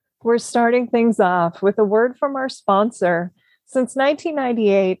We're starting things off with a word from our sponsor. Since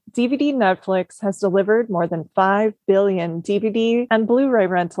 1998, DVD Netflix has delivered more than 5 billion DVD and Blu-ray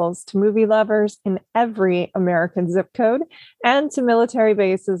rentals to movie lovers in every American zip code and to military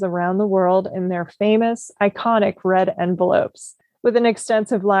bases around the world in their famous, iconic red envelopes. With an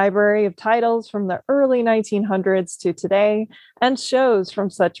extensive library of titles from the early 1900s to today and shows from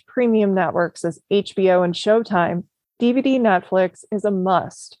such premium networks as HBO and Showtime, DVD Netflix is a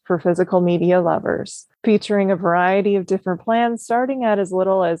must for physical media lovers. Featuring a variety of different plans starting at as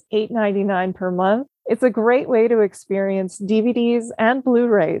little as $8.99 per month, it's a great way to experience DVDs and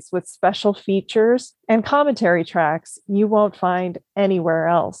Blu-rays with special features and commentary tracks you won't find anywhere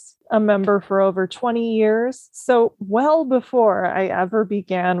else. A member for over 20 years, so well before I ever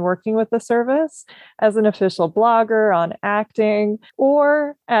began working with the service as an official blogger on acting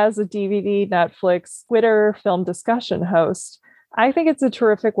or as a DVD Netflix Twitter film discussion host, I think it's a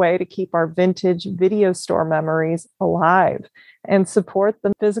terrific way to keep our vintage video store memories alive and support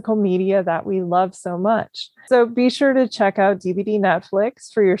the physical media that we love so much. So be sure to check out DVD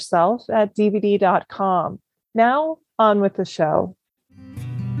Netflix for yourself at dvd.com. Now, on with the show.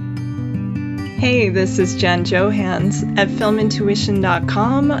 Hey, this is Jen Johans at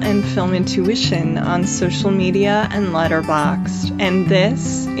filmintuition.com and Film Intuition on social media and Letterboxd. And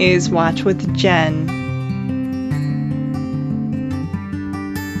this is Watch with Jen.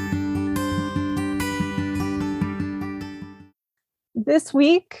 This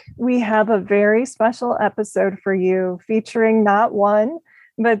week, we have a very special episode for you featuring not one,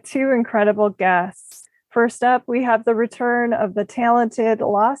 but two incredible guests. First up, we have the return of the talented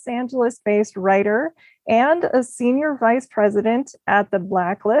Los Angeles-based writer and a senior vice president at The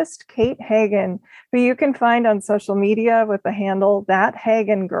Blacklist, Kate Hagen, who you can find on social media with the handle That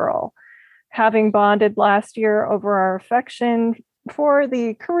Hagen Girl. Having bonded last year over our affection for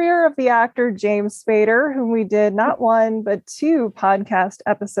the career of the actor James Spader, whom we did not one, but two podcast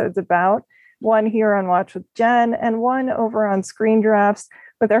episodes about, one here on Watch with Jen and one over on Screen Drafts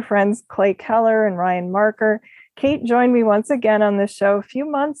with our friends Clay Keller and Ryan Marker. Kate joined me once again on this show a few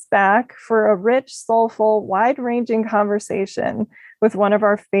months back for a rich, soulful, wide-ranging conversation with one of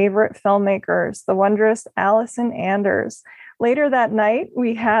our favorite filmmakers, the wondrous Allison Anders. Later that night,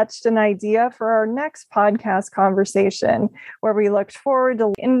 we hatched an idea for our next podcast conversation, where we looked forward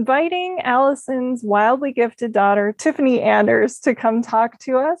to inviting Allison's wildly gifted daughter, Tiffany Anders, to come talk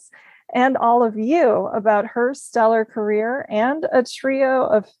to us and all of you about her stellar career and a trio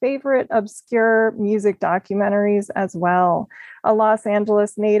of favorite obscure music documentaries as well. A Los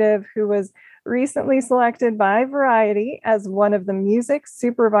Angeles native who was recently selected by Variety as one of the music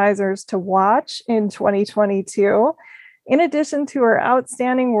supervisors to watch in 2022. In addition to her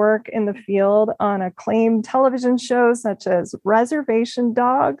outstanding work in the field on acclaimed television shows such as Reservation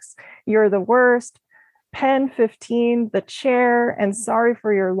Dogs, You're the Worst, Pen 15, The Chair, and Sorry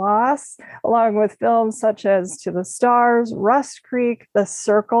for Your Loss, along with films such as To the Stars, Rust Creek, The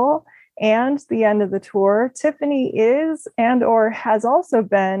Circle, and The End of the Tour, Tiffany is and/or has also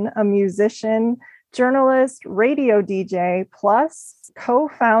been a musician, journalist, radio DJ, plus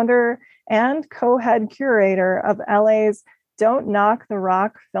co-founder and co-head curator of LA's Don't Knock the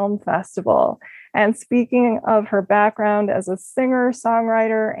Rock Film Festival. And speaking of her background as a singer,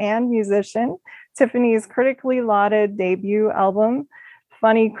 songwriter, and musician, Tiffany's critically lauded debut album,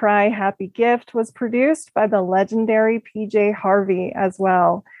 Funny Cry, Happy Gift, was produced by the legendary PJ Harvey as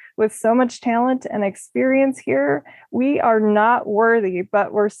well. With so much talent and experience here, we are not worthy,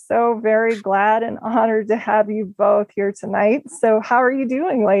 but we're so very glad and honored to have you both here tonight. So how are you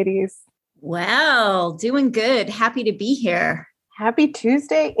doing, ladies? Well, doing good. Happy to be here. Happy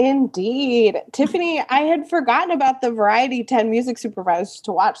Tuesday indeed. Tiffany, I had forgotten about the Variety 10 music supervisors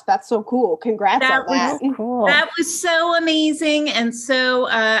to watch. That's so cool. Congrats on that. Cool. That was so amazing. And so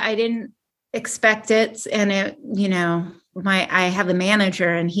I didn't expect it. And it, I have a manager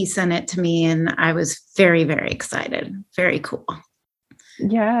and he sent it to me and I was very, very excited. Very cool.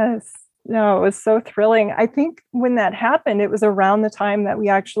 Yes. No, it was so thrilling. I think when that happened, it was around the time that we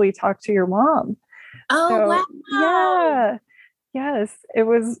actually talked to your mom. Oh, So, wow. Yeah. Yes, it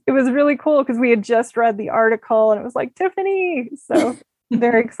was really cool because we had just read the article and it was like, Tiffany. So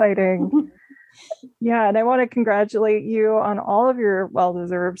very exciting. Yeah, and I want to congratulate you on all of your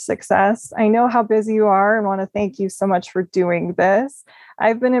well-deserved success. I know how busy you are and want to thank you so much for doing this.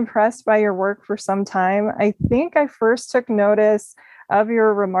 I've been impressed by your work for some time. I think I first took notice of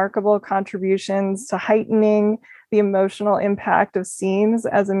your remarkable contributions to heightening the emotional impact of scenes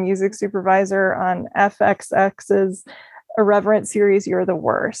as a music supervisor on FXX's Irreverent series, you're the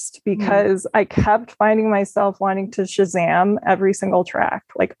worst, because I kept finding myself wanting to Shazam every single track,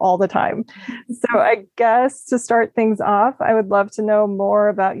 like all the time. So I guess to start things off, I would love to know more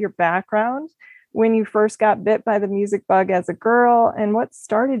about your background, when you first got bit by the music bug as a girl, and what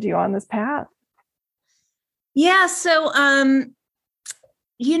started you on this path. Yeah. So, I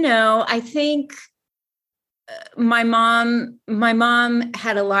think my mom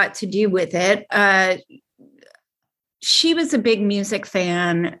had a lot to do with it. She was a big music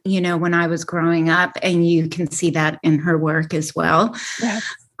fan, when I was growing up, and you can see that in her work as well. Yes.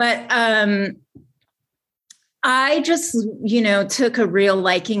 But I just, took a real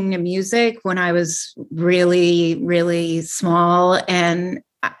liking to music when I was really, really small. And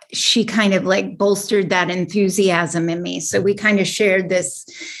she kind of like bolstered that enthusiasm in me. So we kind of shared this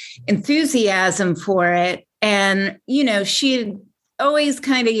enthusiasm for it. And, she had always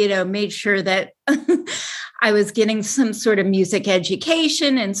kind of, made sure that I was getting some sort of music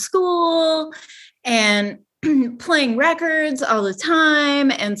education in school and playing records all the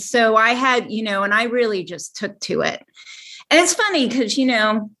time. And so I had, and I really just took to it. And it's funny because,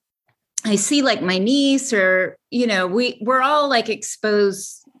 I see like my niece, or, we're all like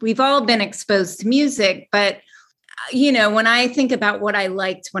exposed. We've all been exposed to music, but when I think about what I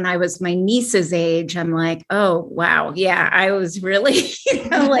liked when I was my niece's age, I'm like, oh, wow. Yeah, I was really,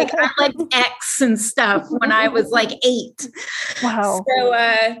 like I liked X and stuff when I was like 8. Wow.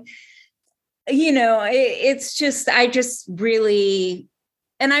 So, it's just, I just really,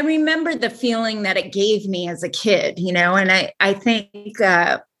 and I remember the feeling that it gave me as a kid, and I think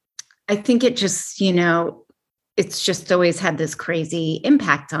it just, it's just always had this crazy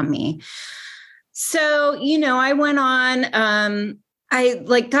impact on me. So, I went on, I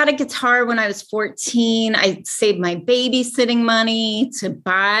like got a guitar when I was 14. I saved my babysitting money to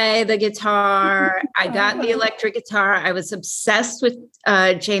buy the guitar. I got the electric guitar. I was obsessed with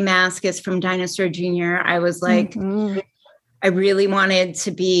Jay Mascis from Dinosaur Jr. I was like, I really wanted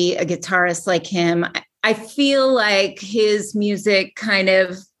to be a guitarist like him. I feel like his music kind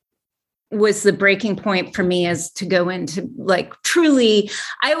of was the breaking point for me, as to go into like truly,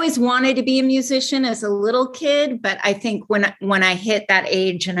 I always wanted to be a musician as a little kid, but I think when I hit that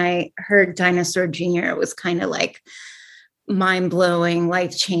age and I heard Dinosaur Jr., it was kind of like mind-blowing,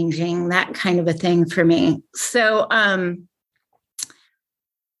 life-changing, that kind of a thing for me. So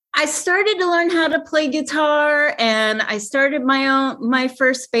I started to learn how to play guitar, and I started my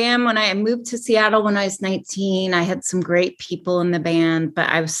first band when I moved to Seattle when I was 19. I had some great people in the band, but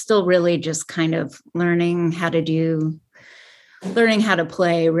I was still really just kind of learning how to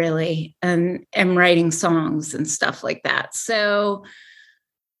play really, and writing songs and stuff like that. So,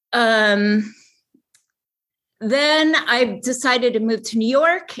 then I decided to move to New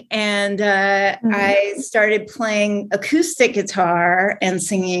York, and I started playing acoustic guitar and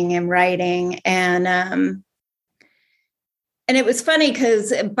singing and writing. And it was funny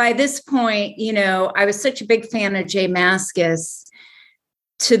because by this point, I was such a big fan of Jay Mascis,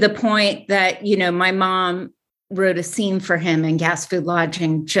 to the point that, my mom wrote a scene for him in Gas Food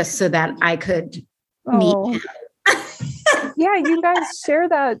Lodging just so that I could meet him. Yeah, you guys share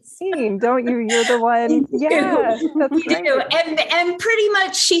that scene, don't you? You're the one. Yeah, that's great. And pretty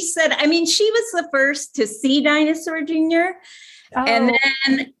much she said, I mean, she was the first to see Dinosaur Jr. And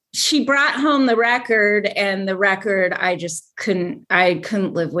then she brought home the record, and the record, I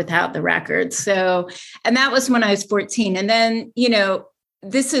couldn't live without the record. So, and that was when I was 14. And then,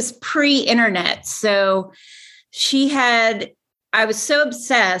 this is pre-internet. So I was so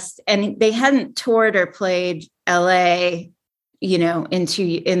obsessed, and they hadn't toured or played LA,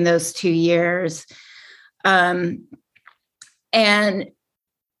 in those 2 years. And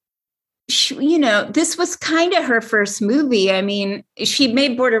she, this was kind of her first movie. I mean, she'd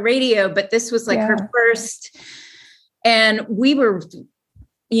made Border Radio, but this was like her first. And we were,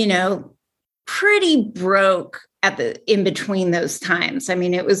 pretty broke in between those times. I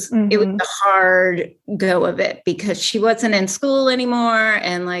mean, it was the hard go of it, because she wasn't in school anymore.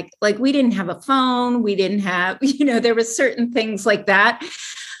 And like we didn't have a phone. We didn't have, there were certain things like that.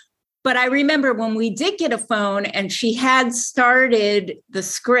 But I remember when we did get a phone, and she had started the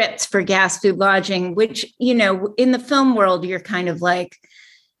script for Gas Food Lodging, which, in the film world, you're kind of like,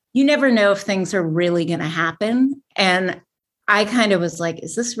 you never know if things are really going to happen. And I kind of was like,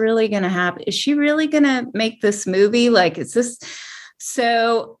 is this really going to happen? Is she really going to make this movie? Like, is this?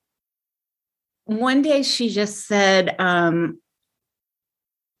 So one day she just said,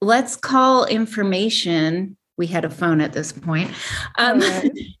 let's call Information. We had a phone at this point.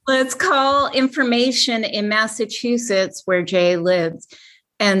 Let's call Information in Massachusetts, where Jay lived,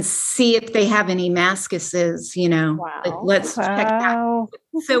 and see if they have any mascuses, Wow. like, let's check out.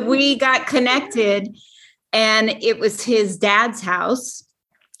 So we got connected, and it was his dad's house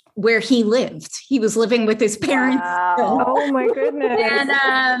where he lived. He was living with his parents. Wow. Oh my goodness.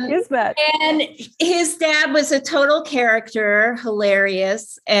 And his dad was a total character,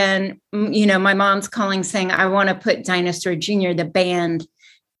 hilarious. And, my mom's calling saying, I want to put Dinosaur Jr., the band,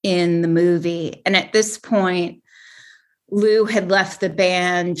 in the movie. And at this point, Lou had left the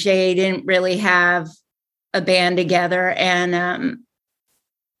band. Jay didn't really have a band together. And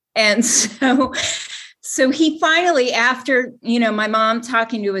so he finally, after, my mom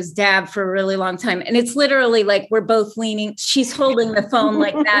talking to his dad for a really long time, and it's literally like we're both leaning, she's holding the phone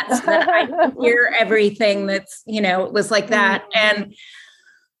like that so that I can hear everything that's, it was like that. And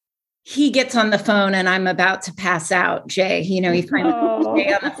he gets on the phone and I'm about to pass out, Jay. He finally gets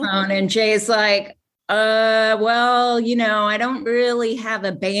Jay on the phone, and Jay's like, well, I don't really have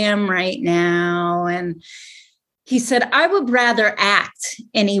a band right now. And he said, I would rather act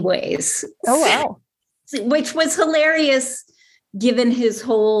anyways. Oh, wow. Which was hilarious given his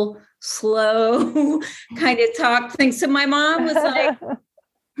whole slow kind of talk thing. So my mom was like,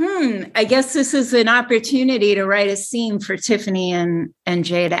 I guess this is an opportunity to write a scene for Tiffany and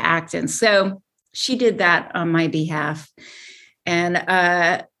Jay to act in. So she did that on my behalf. And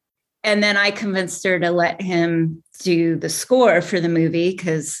then I convinced her to let him do the score for the movie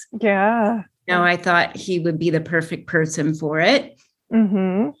because I thought he would be the perfect person for it.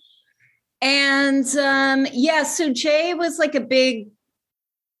 Mm-hmm. And so Jay was like a big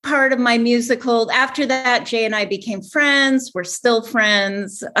part of my musical. After that, Jay and I became friends. We're still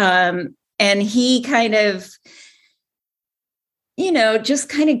friends. And he kind of, just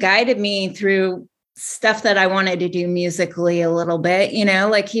kind of guided me through stuff that I wanted to do musically a little bit,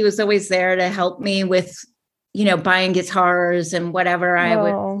 like he was always there to help me with, buying guitars and whatever I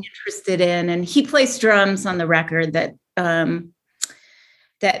was interested in. And he plays drums on the record that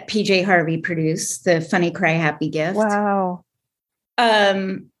PJ Harvey produced, the Funny Cry Happy Gift. Wow.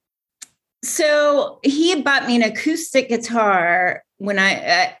 So he had bought me an acoustic guitar when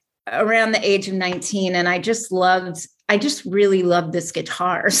around the age of 19. And I just really loved this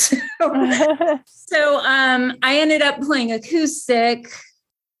guitar. So I ended up playing acoustic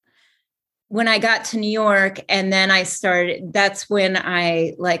when I got to New York. And then that's when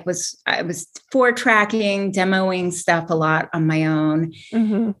I was 4-tracking, demoing stuff a lot on my own.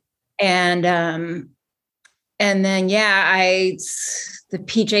 Mm-hmm. And then, the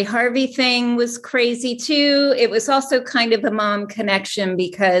PJ Harvey thing was crazy too. It was also kind of a mom connection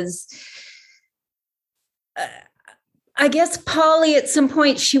because I guess Polly at some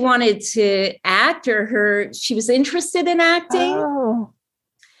point she wanted to act, she was interested in acting. Oh.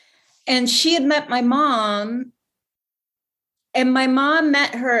 And she had met my mom, and my mom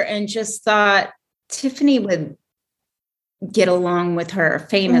met her and just thought Tiffany would get along with her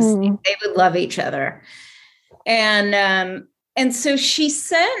famously. Mm. They would love each other. And so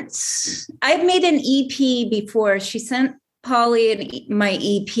I'd made an EP before. She sent Polly my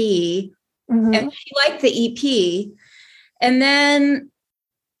EP, mm-hmm. and she liked the EP. And then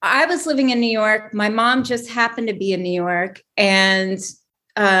I was living in New York. My mom just happened to be in New York, and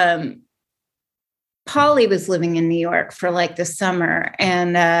Polly was living in New York for like the summer.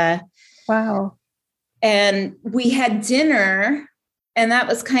 And wow. And we had dinner, and that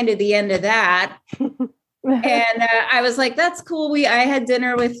was kind of the end of that. And I was like, that's cool. I had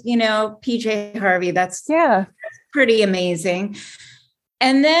dinner with, PJ Harvey. That's pretty amazing.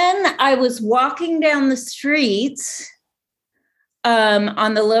 And then I was walking down the street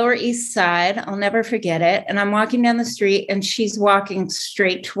on the Lower East Side. I'll never forget it. And I'm walking down the street, and she's walking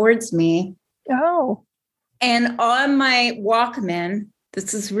straight towards me. Oh. And on my Walkman,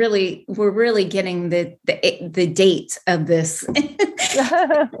 we're really getting the date of this.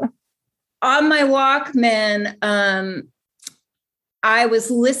 On my Walkman, I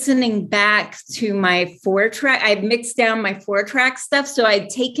was listening back to my 4-track. I'd mixed down my 4-track stuff. So I'd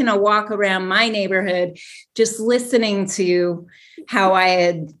taken a walk around my neighborhood, just listening to how I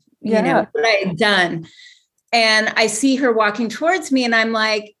had, what I had done. And I see her walking towards me, and I'm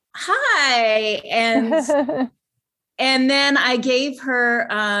like, hi. And then I gave her,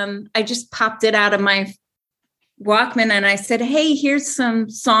 I just popped it out of my Walkman, and I said, hey, here's some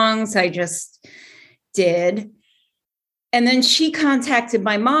songs I just did. And then she contacted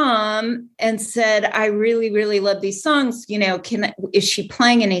my mom and said, I really, really love these songs. Is she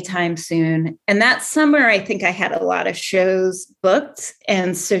playing anytime soon? And that summer, I think I had a lot of shows booked.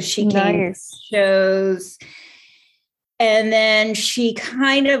 And so she came to shows. And then she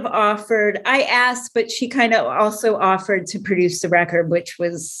kind of offered, I asked, but she kind of also offered to produce the record, which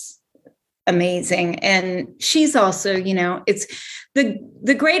was amazing. And she's also, it's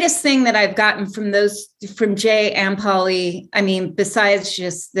the greatest thing that I've gotten from Jay and Polly. I mean, besides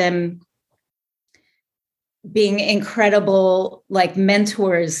just them being incredible, like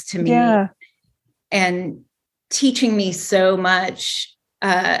mentors to me and teaching me so much,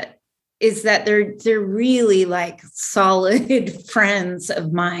 is that they're really like solid friends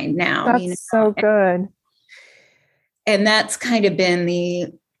of mine now. That's so good. And that's kind of been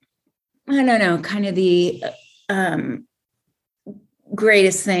the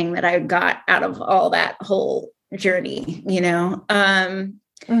greatest thing that I got out of all that whole journey,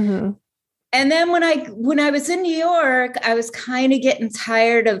 Mm-hmm. And then when I was in New York, I was kind of getting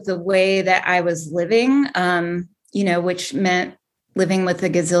tired of the way that I was living, which meant living with a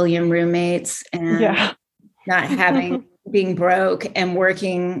gazillion roommates and not being broke and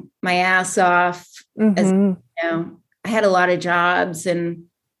working my ass off. Mm-hmm. As I had a lot of jobs, and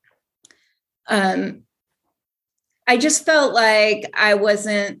I just felt like I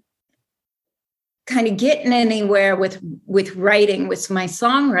wasn't kind of getting anywhere with writing, with my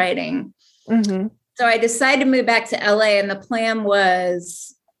songwriting. Mm-hmm. So I decided to move back to LA, and the plan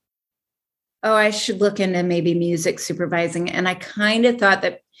was, I should look into maybe music supervising. And I kind of thought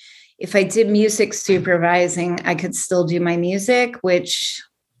that if I did music supervising, I could still do my music, which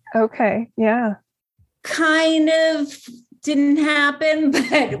kind of didn't happen,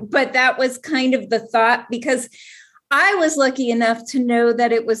 but that was kind of the thought, because I was lucky enough to know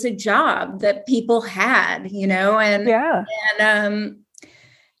that it was a job that people had,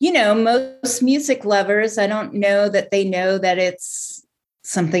 most music lovers, I don't know that they know that it's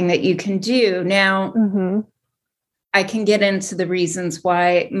something that you can do. Now, I can get into the reasons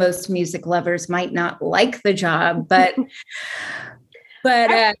why most music lovers might not like the job, but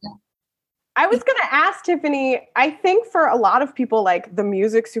I was going to ask Tiffany, I think for a lot of people, like the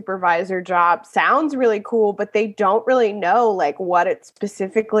music supervisor job sounds really cool, but they don't really know like what it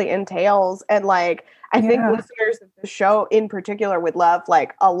specifically entails. And like, I think listeners of the show in particular would love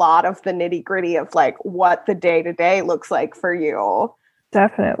like a lot of the nitty gritty of like what the day-to-day looks like for you.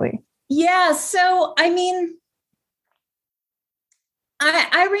 Definitely. Yeah. So, I mean,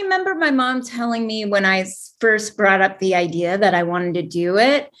 I remember my mom telling me when I first brought up the idea that I wanted to do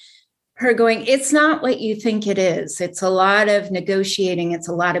it, her going, it's not what you think it is. It's a lot of negotiating. It's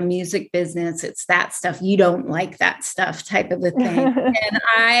a lot of music business. It's that stuff. You don't like that stuff type of a thing. And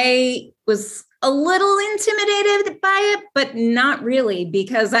I was a little intimidated by it, but not really,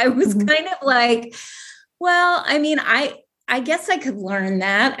 because I was kind of like, well, I mean, I guess I could learn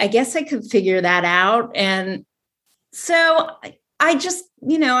that. I guess I could figure that out. And so I just,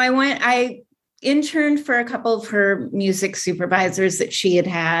 I interned for a couple of her music supervisors that she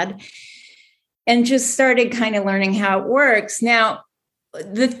had and just started kind of learning how it works. Now,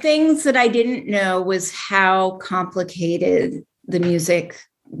 the things that I didn't know was how complicated the music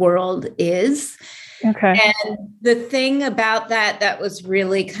world is. Okay. And the thing about that was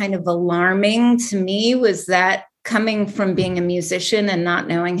really kind of alarming to me was that coming from being a musician and not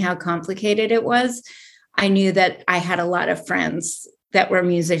knowing how complicated it was, I knew that I had a lot of friends that were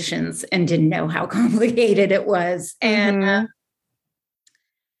musicians and didn't know how complicated it was. And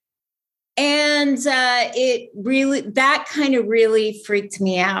that kind of really freaked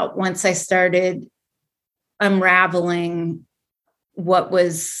me out once I started unraveling what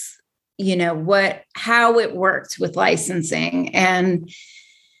was, how it worked with licensing. And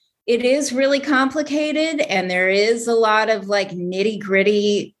it is really complicated. And there is a lot of like nitty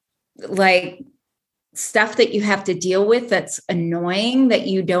gritty, like stuff that you have to deal with that's annoying, that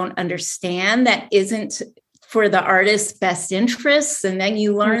you don't understand, that isn't for the artist's best interests. And then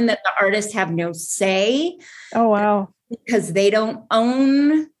you learn that the artists have no say. Oh, wow. Because they don't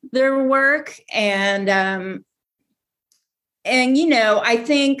own their work. And I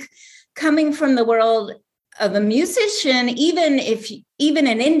think coming from the world of a musician, even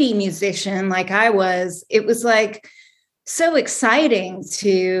an indie musician like I was, it was like so exciting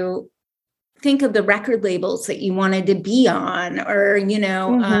to think of the record labels that you wanted to be on, or,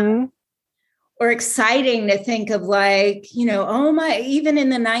 or exciting to think of like, oh my, even in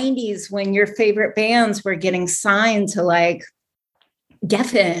the 90s when your favorite bands were getting signed to like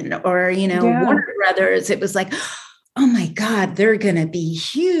Geffen or, Warner Brothers, it was like, oh my God, they're going to be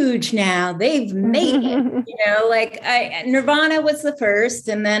huge now. They've made it, Nirvana was the first.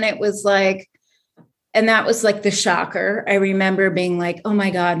 And then it was like, and that was like the shocker. I remember being like, oh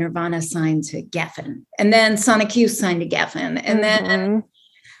my God, Nirvana signed to Geffen. And then Sonic Youth signed to Geffen. And then,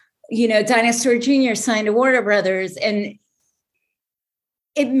 Dinosaur Jr. signed to Warner Brothers, and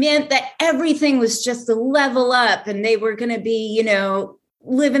it meant that everything was just a level up, and they were going to be,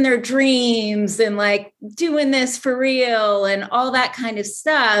 living their dreams and like doing this for real and all that kind of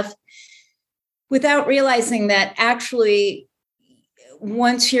stuff, without realizing that actually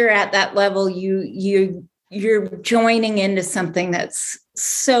once you're at that level, you're joining into something that's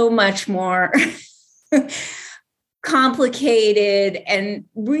so much more complicated and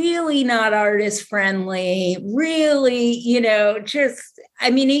really not artist friendly, really, even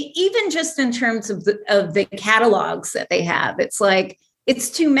just in terms of the catalogs that they have, it's like,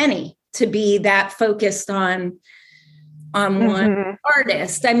 it's too many to be that focused on one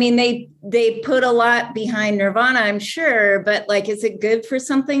artist. I mean, they put a lot behind Nirvana, I'm sure, but like, is it good for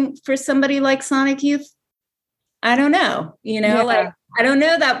somebody like Sonic Youth? I don't know, I don't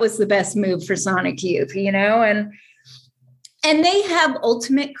know that was the best move for Sonic Youth, and they have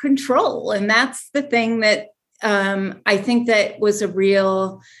ultimate control. And that's the thing that I think that was a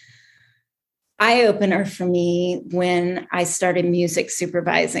real eye-opener for me when I started music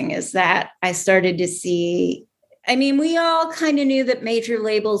supervising, is that I started to see, we all kind of knew that major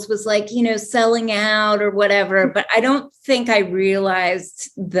labels was like, selling out or whatever, but I don't think I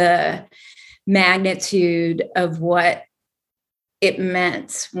realized the magnitude of what it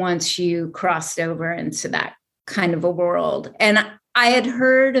meant once you crossed over into that kind of a world. And I had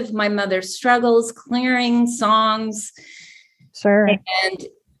heard of my mother's struggles clearing songs. Sure.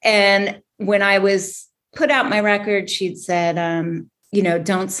 And when I was put out my record, she'd said,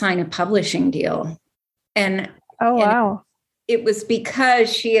 don't sign a publishing deal. And wow. It was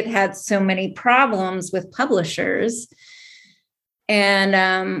because she had had so many problems with publishers. And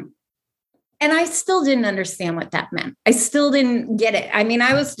I still didn't understand what that meant. I still didn't get it. I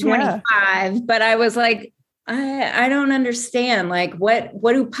was 25, but I was like, I don't understand. Like, what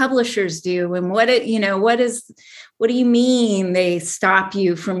do publishers do? And what do you mean they stop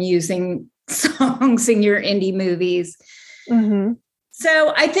you from using songs in your indie movies? Mm-hmm.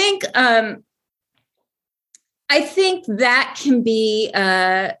 So I think that can be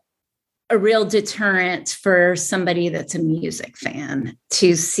a real deterrent for somebody that's a music fan,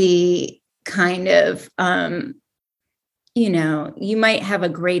 to see kind of, you might have a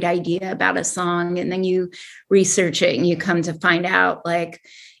great idea about a song, and then you research it and you come to find out like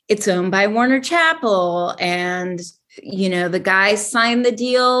it's owned by Warner Chappell, and the guy signed the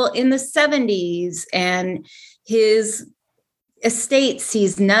deal in the 70s, and his estate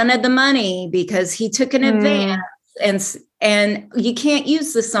sees none of the money because he took an advance, and you can't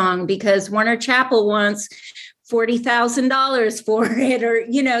use the song because Warner Chappell wants $40,000 for it, or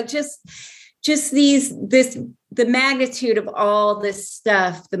just the magnitude of all this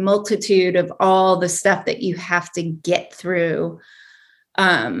stuff, the multitude of all the stuff that you have to get through,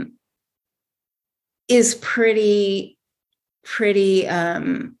 is pretty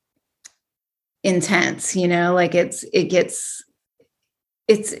intense, like it's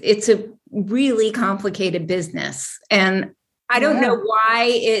a really complicated business. And I don't know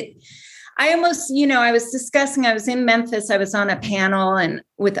why I was in Memphis, I was on a panel and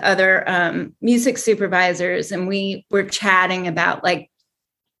with other music supervisors, and we were chatting about like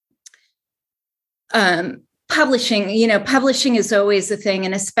publishing. Publishing is always a thing,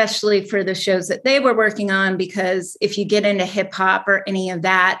 and especially for the shows that they were working on, because if you get into hip hop or any of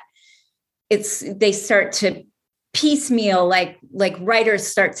that, they start to piecemeal, like writers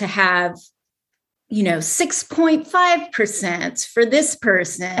start to have 6.5% for this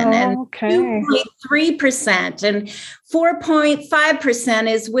person, and 2.3%, and 4.5%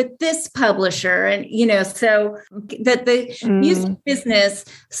 is with this publisher. And, so that the music business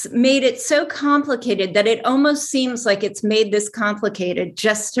made it so complicated that it almost seems like it's made this complicated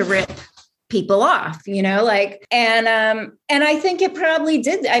just to rip people off, and I think it probably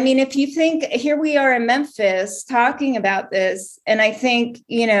did. If you think, here we are in Memphis talking about this, and I think,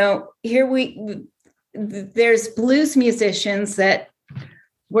 there's blues musicians that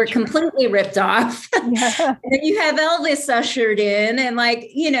were completely ripped off. Yeah. And then you have Elvis ushered in, and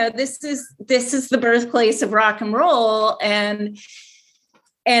this is the birthplace of rock and roll. And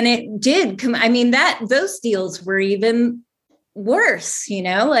it did come, those deals were even worse,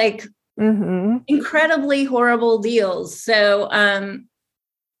 incredibly horrible deals. So, and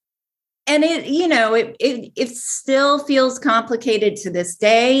it still feels complicated to this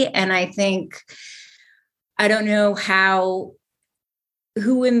day. And I think, I don't know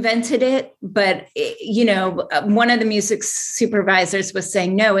who invented it, but one of the music supervisors was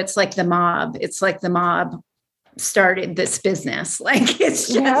saying, no, it's like the mob. It's like the mob started this business. Like,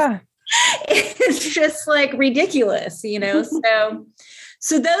 it's just like ridiculous, So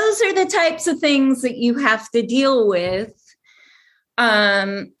So those are the types of things that you have to deal with.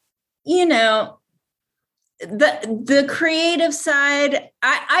 You know, the creative side,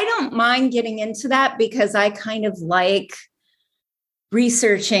 I don't mind getting into that because I kind of like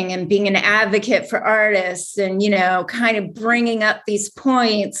researching and being an advocate for artists and, you know, kind of bringing up these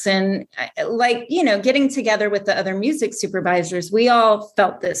points and like, you know, getting together with the other music supervisors. We all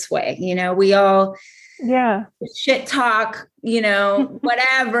felt this way, you know, we all shit talk, you know,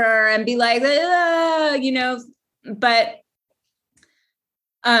 whatever, and be like, you know, but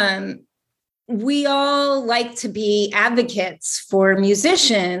we all like to be advocates for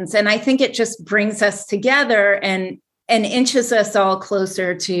musicians. And I think it just brings us together and inches us all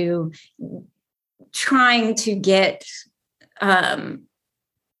closer to trying to get,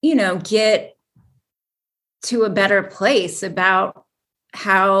 you know, get to a better place about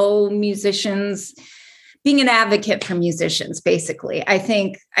how musicians, being an advocate for musicians, basically. I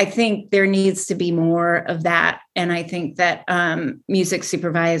think there needs to be more of that. And I think that music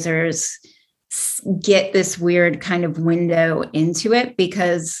supervisors get this weird kind of window into it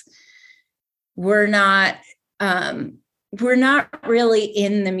because we're not really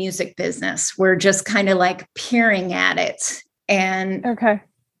in the music business. We're just kind of like peering at it and,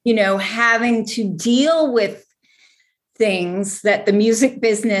 you know, having to deal with things that the music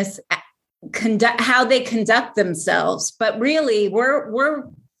business how they conduct themselves. But really we're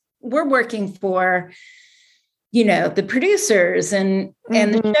working for, you know, the producers and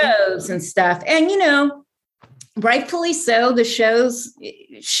the shows and stuff. And, you know, rightfully so, the shows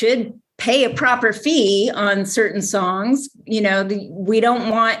should pay a proper fee on certain songs. You know, we don't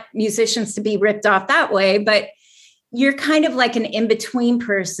want musicians to be ripped off that way, but you're kind of like an in-between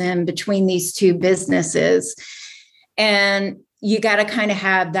person between these two businesses. And you got to kind of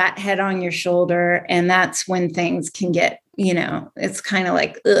have that head on your shoulder. And that's when things can get, you know, it's kind of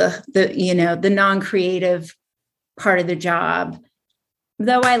like, the non-creative part of the job.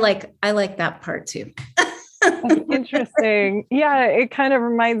 Though I like that part too. That's interesting. Yeah, it kind of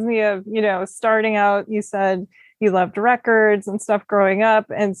reminds me of, you know, starting out, you said you loved records and stuff growing up.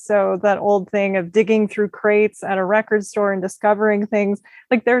 And so that old thing of digging through crates at a record store and discovering things,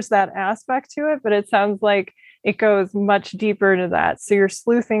 like there's that aspect to it, but it sounds like it goes much deeper into that. So you're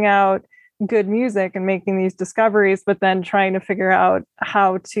sleuthing out good music and making these discoveries, but then trying to figure out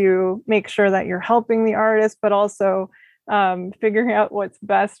how to make sure that you're helping the artist, but also figuring out what's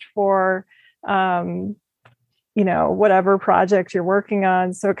best for, you know, whatever project you're working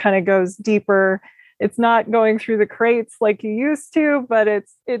on. So it kind of goes deeper. It's not going through the crates like you used to, but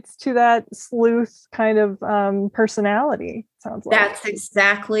it's to that sleuth kind of personality. Sounds like that's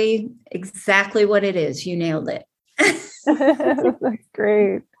exactly what it is. You nailed it. That's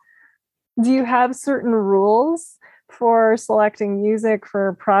great. Do you have certain rules for selecting music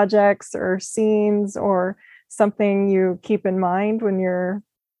for projects or scenes, or something you keep in mind when you're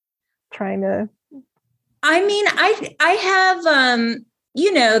trying to? I mean, I have,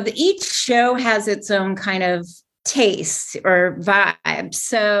 you know, each show has its own kind of taste or vibe.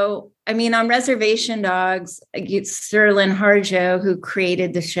 So, I mean, on Reservation Dogs, Sterling Harjo, who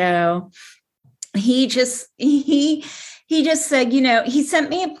created the show, he just said, you know, he sent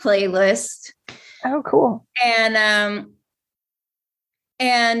me a playlist. Oh, cool. And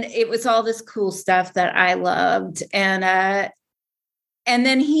it was all this cool stuff that I loved. And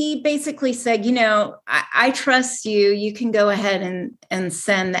then he basically said, you know, I trust you. You can go ahead and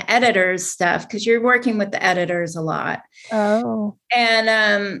send the editors stuff because you're working with the editors a lot. Oh.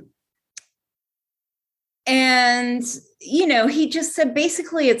 And, you know, he just said,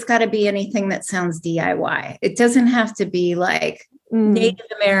 basically, it's got to be anything that sounds DIY. It doesn't have to be like Native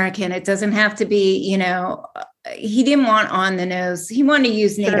American. It doesn't have to be, you know, he didn't want on the nose. He wanted to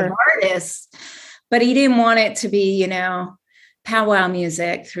use Native artists, but he didn't want it to be, you know, powwow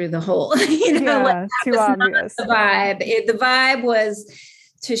music through the whole, you know, like too obvious. The vibe. The vibe was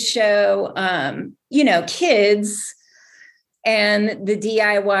to show, you know, kids and the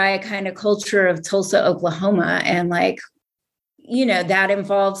DIY kind of culture of Tulsa, Oklahoma. And like, you know, that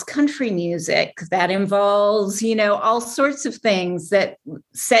involves country music, that involves, you know, all sorts of things that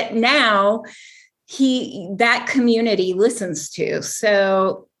set now that community listens to.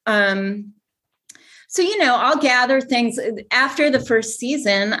 So, you know, I'll gather things. After the first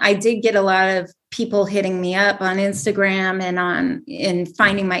season, I did get a lot of people hitting me up on Instagram and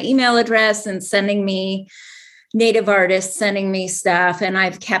finding my email address and sending me Native artists, sending me stuff. And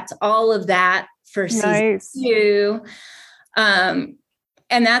I've kept all of that for season 2. And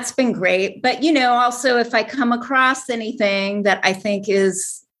that's been great. But, you know, also if I come across anything that I think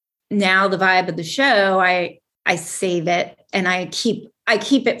is now the vibe of the show, I save it and I I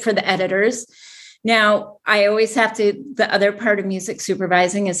keep it for the editors. Now, I always have to, the other part of music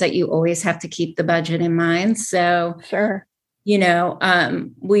supervising is that you always have to keep the budget in mind. So, sure.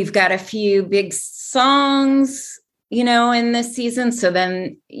 We've got a few big songs, in this season. So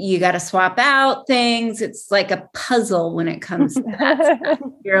then you got to swap out things. It's like a puzzle when it comes to that stuff.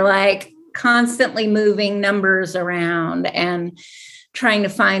 You're like constantly moving numbers around and trying to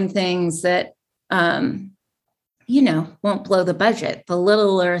find things that, won't blow the budget, the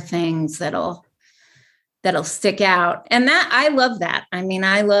littler things that'll stick out. And that, I love that. I mean,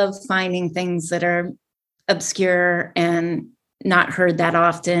 I love finding things that are obscure and not heard that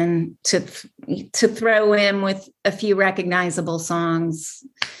often to throw in with a few recognizable songs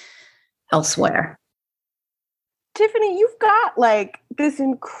elsewhere. Tiffany, you've got like this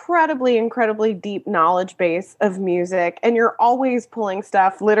incredibly deep knowledge base of music, and you're always pulling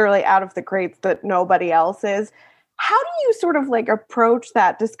stuff literally out of the crates that nobody else is. How do you sort of like approach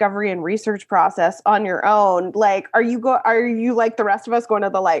that discovery and research process on your own? Like, are you like the rest of us going to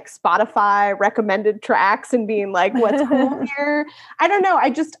the like Spotify recommended tracks and being like, what's cool here? I don't know.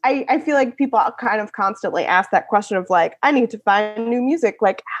 I feel like people kind of constantly ask that question of like, I need to find new music.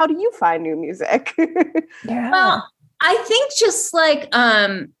 Like, how do you find new music? Yeah. Well, I think just like,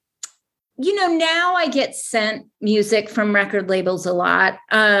 now I get sent music from record labels a lot.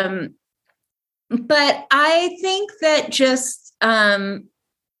 But I think that just, I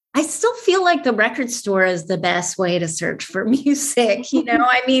still feel like the record store is the best way to search for music.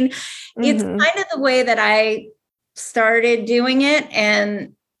 I mean, it's kind of the way that I started doing it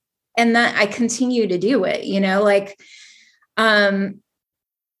and that I continue to do it, I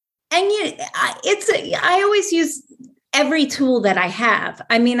always use every tool that I have.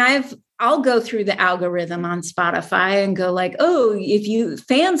 I mean, I'll go through the algorithm on Spotify and go like, oh, if you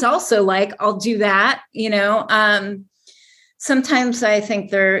fans also like, I'll do that. Sometimes I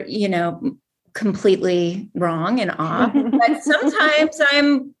think they're, completely wrong and off, but sometimes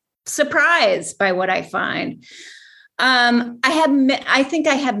I'm surprised by what I find. I think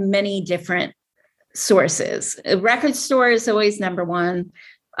I have many different sources. A record store is always number one.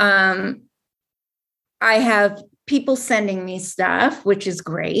 I have people sending me stuff, which is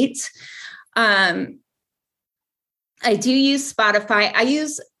great. I do use Spotify. I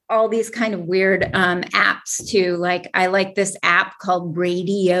use all these kind of weird apps too. Like I like this app called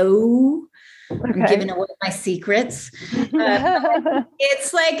Radio. Okay. I'm giving away my secrets. I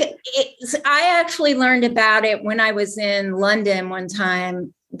actually learned about it when I was in London one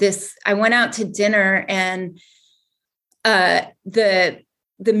time. I went out to dinner and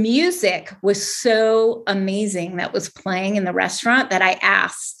the music was so amazing that was playing in the restaurant that I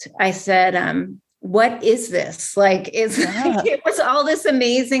said, what is this? Like, it was all this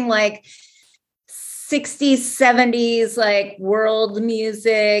amazing, like 60s, 70s, like world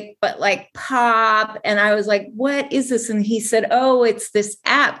music, but like pop. And I was like, what is this? And he said, oh, it's this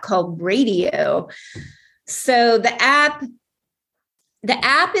app called Radio. So the app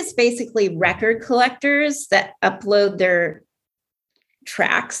is basically record collectors that upload their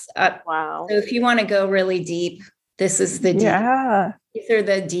tracks up. Wow. So if you want to go really deep, this is the deep. Yeah. These are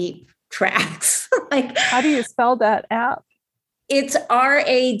the deep tracks. Like, how do you spell that app? It's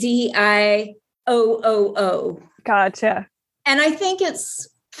RADIOOO. Gotcha. And I think it's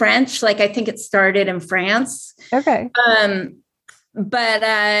French. Like I think it started in France. Okay.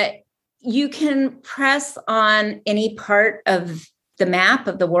 But you can press on any part of the map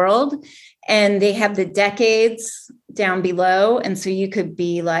of the world, and they have the decades down below. And so you could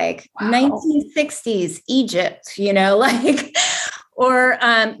be like 1960s Egypt, or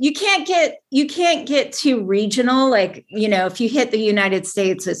you can't get too regional. Like, if you hit the United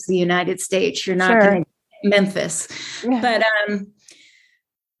States, it's the United States. You're not going to Memphis, but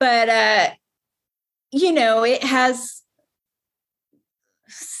it has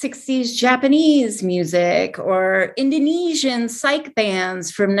 60s Japanese music or Indonesian psych bands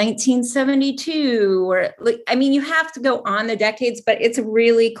from 1972, you have to go on the decades, but it's a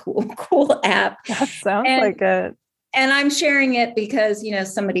really cool app. That sounds like it. And I'm sharing it because,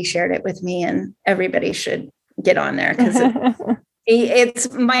 somebody shared it with me and everybody should get on there because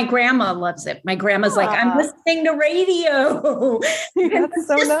it's my grandma loves it. My grandma's like, I'm listening to radio. That's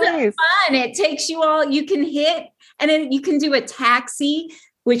so nice. So fun. It takes you you can hit, and then you can do a taxi,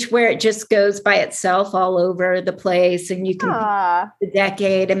 where it just goes by itself all over the place, and you can pick the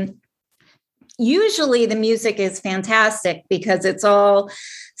decade. And usually the music is fantastic because it's all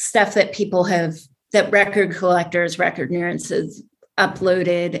stuff that people that record collectors, record nerds has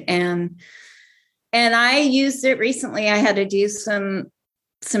uploaded. And I used it recently. I had to do some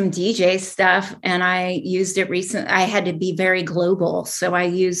some DJ stuff, and I used it recently. I had to be very global, so I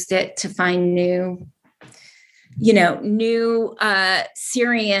used it to find new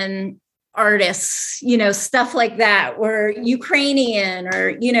Syrian artists, stuff like that, or Ukrainian,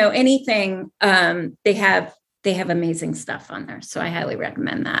 or anything. They have amazing stuff on there, so I highly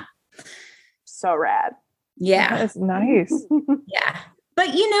recommend that. So rad. Yeah, that's nice. Yeah.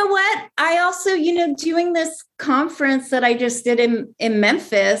 But you know what? I also, doing this conference that I just did in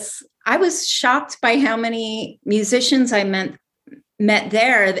Memphis, I was shocked by how many musicians I met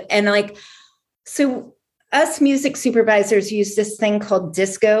there. And so us music supervisors use this thing called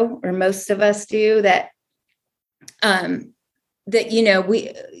Disco, or most of us do,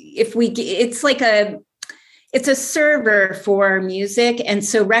 it's a server for music. And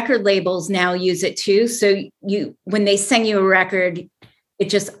so record labels now use it too. So when they send you a record, it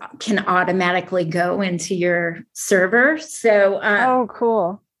just can automatically go into your server. So, oh,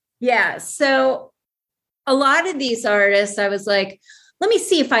 cool. Yeah. So a lot of these artists, I was like, let me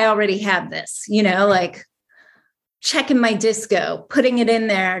see if I already have this, checking my Disco, putting it in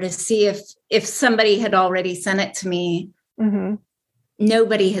there to see if somebody had already sent it to me. Mm-hmm.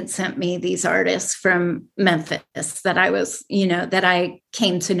 Nobody had sent me these artists from Memphis that I was, that I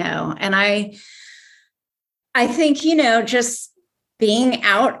came to know. And I think, just being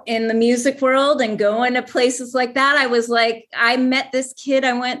out in the music world and going to places like that, I was like, I met this kid.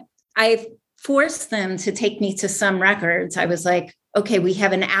 I forced them to take me to some records. I was like, okay, we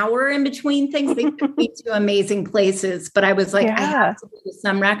have an hour in between things. They took me to amazing places, but I was like, I have to go to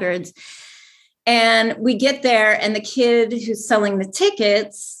some records. And we get there, and the kid who's selling the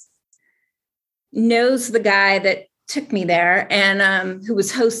tickets knows the guy that took me there, and who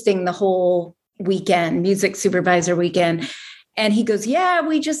was hosting the whole weekend, music supervisor weekend. And he goes, yeah,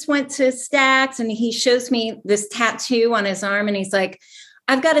 we just went to Stax. And he shows me this tattoo on his arm. And he's like,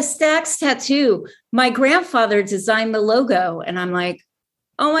 I've got a Stax tattoo. My grandfather designed the logo. And I'm like,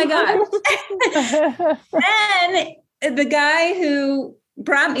 oh my God. And the guy who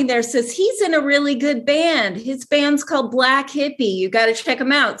brought me there says he's in a really good band. His band's called Black Hippie. You got to check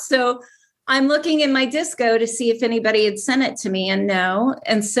him out. So I'm looking in my Disco to see if anybody had sent it to me, and no.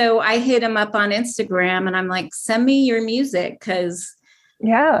 And so I hit him up on Instagram, and I'm like, send me your music, because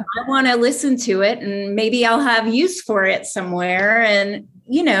I want to listen to it, and maybe I'll have use for it somewhere. And,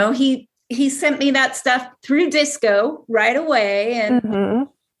 he sent me that stuff through Disco right away. And,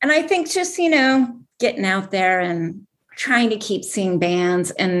 and I think just, getting out there and trying to keep seeing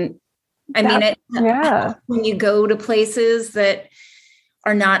bands. And when you go to places that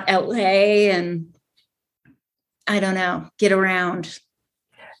are not LA, and I don't know, get around.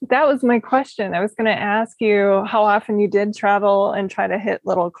 That was my question. I was going to ask you how often you did travel and try to hit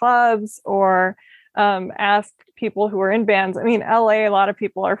little clubs, or ask people who are in bands. I mean, LA, a lot of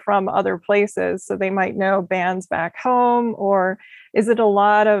people are from other places, so they might know bands back home. Or is it a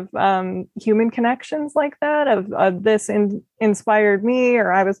lot of human connections like that, of this inspired me,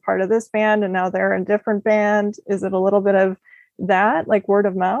 or I was part of this band and now they're in a different band? Is it a little bit of that, like word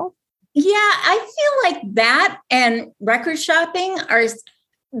of mouth? Yeah, I feel like that and record shopping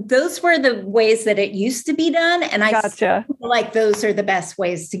those were the ways that it used to be done. And I feel like those are the best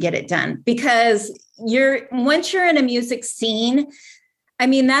ways to get it done, because once you're in a music scene, I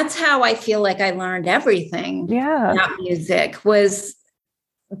mean, that's how I feel like I learned everything about music, was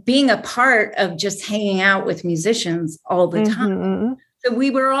being a part of just hanging out with musicians all the time. So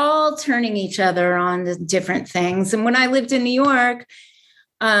we were all turning each other on to different things. And when I lived in New York,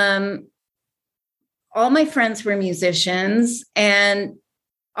 all my friends were musicians, and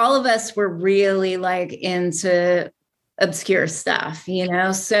all of us were really into obscure stuff,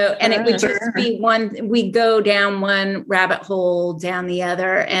 so, and it would just be we go down one rabbit hole, down the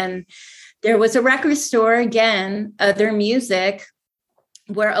other. And there was a record store, again, other music,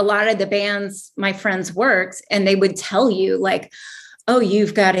 where a lot of the bands my friends worked, and they would tell you oh,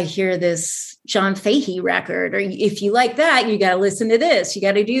 you've got to hear this John Fahey record, or if you like that, you got to listen to this, you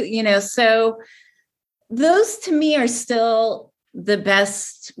got to do, so those to me are still the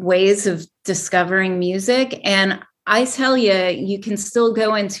best ways of discovering music. And I tell you, you can still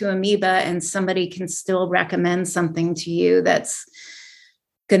go into Amoeba and somebody can still recommend something to you that's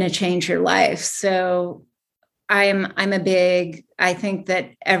going to change your life. So I think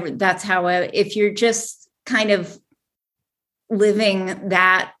that that's how, if you're just kind of living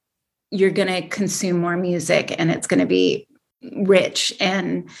that, you're going to consume more music, and it's going to be rich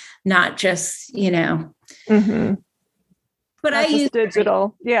and not just, But not I use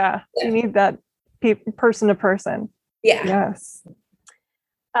digital. Yeah. You need that person to person. Yeah. Yes.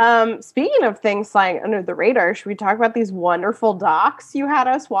 Speaking of things flying under the radar, should we talk about these wonderful docs you had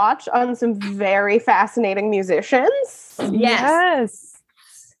us watch on some very fascinating musicians? Yes.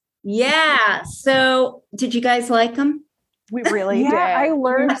 Yeah. So did you guys like them? We really did. I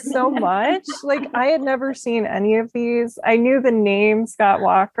learned so much. Like, I had never seen any of these. I knew the name Scott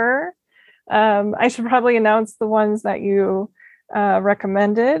Walker. I should probably announce the ones that you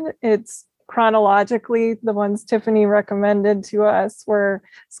recommended. It's chronologically, the ones Tiffany recommended to us were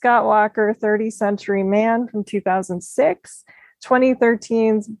Scott Walker, 30th Century Man from 2006,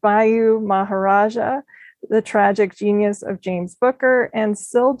 2013's Bayou Maharaja, The Tragic Genius of James Booker, and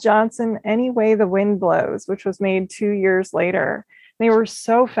Syl Johnson, Any Way the Wind Blows, which was made 2 years later. They were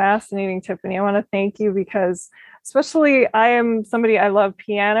so fascinating, Tiffany. I want to thank you because especially I am somebody, I love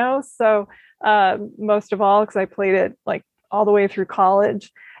piano. So most of all, because I played it like all the way through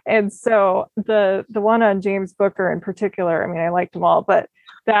college. And so the one on James Booker in particular, I mean, I liked them all, but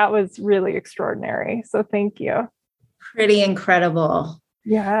that was really extraordinary. So thank you. Pretty incredible.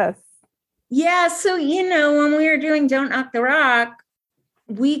 Yes. Yeah. So, when we were doing Don't Knock the Rock,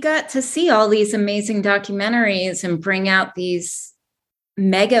 we got to see all these amazing documentaries and bring out these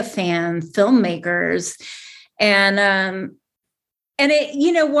mega fan filmmakers. And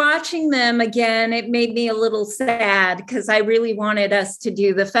it, watching them again, it made me a little sad because I really wanted us to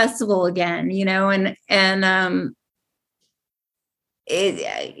do the festival again,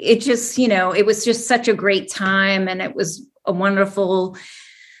 it just, it was just such a great time. And it was a wonderful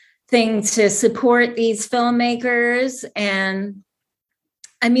thing to support these filmmakers. And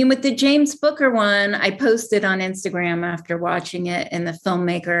I mean, with the James Booker one, I posted on Instagram after watching it, and the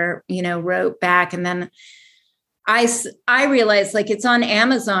filmmaker, wrote back. And then I realized like it's on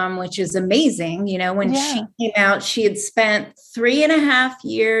Amazon, which is amazing. When she came out, she had spent 3.5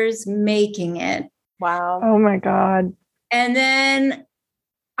 years making it. Wow. Oh my God. And then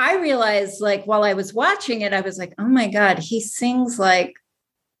I realized like while I was watching it, I was like, oh my God, he sings like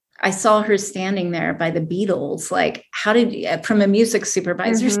I saw her standing there by the Beatles. Like, from a music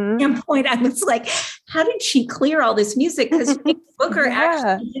supervisor standpoint, I was like, how did she clear all this music? Because Booker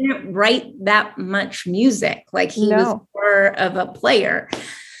actually didn't write that much music. Like, he was more of a player.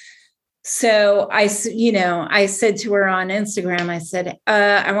 So I said to her on Instagram, I said,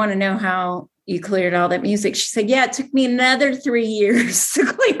 I want to know how you cleared all that music. She said, yeah, it took me another 3 years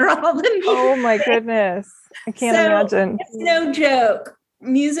to clear all the music. Oh my goodness. I can't imagine. It's no joke.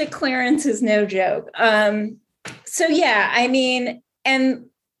 Music clearance is no joke. So yeah, I mean, and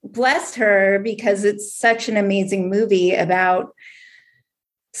blessed her because it's such an amazing movie about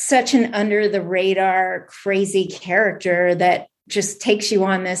such an under the radar, crazy character that just takes you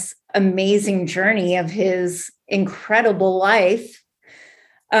on this amazing journey of his incredible life.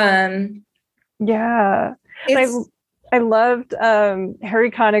 Yeah. I loved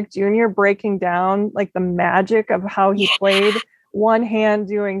Harry Connick Jr. breaking down like the magic of how he played one hand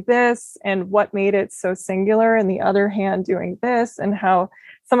doing this and what made it so singular and the other hand doing this, and how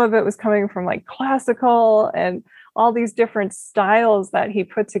some of it was coming from like classical and all these different styles that he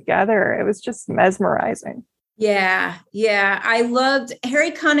put together. It was just mesmerizing. Yeah. I loved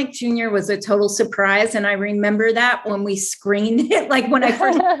Harry Connick Jr. was a total surprise. And I remember that when we screened it, like when we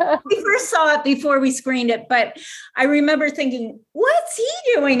first saw it before we screened it. But I remember thinking, what's he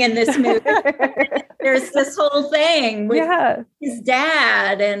doing in this movie? There's this whole thing with his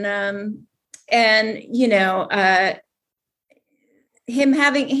dad and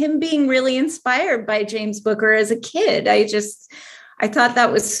him being really inspired by James Booker as a kid. I thought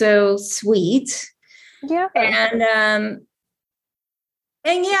that was so sweet. Yeah. And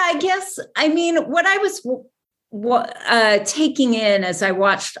yeah, I guess, I mean, what I was taking in as I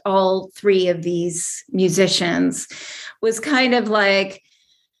watched all three of these musicians was kind of like,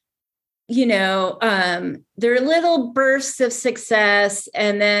 there are little bursts of success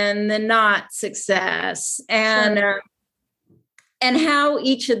and then the not success, and how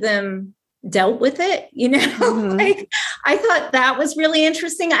each of them dealt with it, like I thought that was really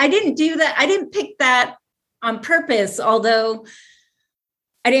interesting. I didn't do that. I didn't pick that on purpose, although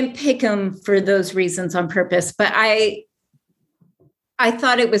I didn't pick them for those reasons on purpose, but I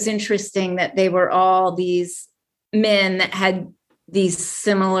thought it was interesting that they were all these men that had these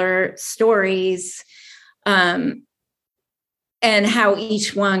similar stories, and how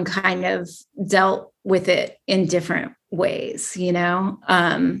each one kind of dealt with it in different ways,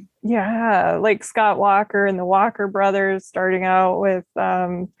 Yeah, like Scott Walker and the Walker Brothers, starting out with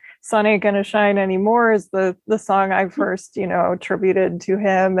Sun Ain't Gonna Shine Anymore is the song I first, attributed to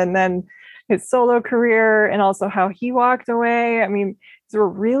him, and then his solo career and also how he walked away. I mean, these were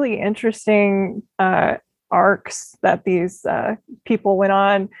really interesting arcs that these people went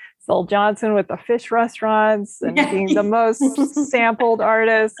on. Phil Johnson with the fish restaurants and being the most sampled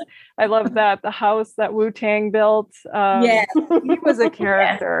artist. I love that. The house that Wu-Tang built. He was a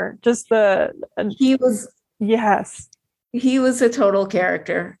character. Just he was a total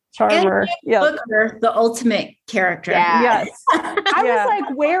character. Charmer. Booker, the ultimate character. Yeah. Yes. I was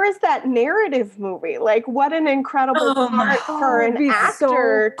like, where is that narrative movie? Like, what an incredible part for an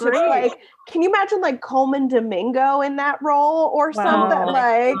actor to like. Can you imagine like Coleman Domingo in that role or something?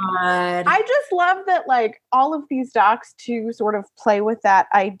 Like, I just love that like all of these docs to sort of play with that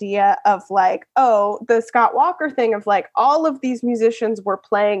idea of like, oh, the Scott Walker thing of like all of these musicians were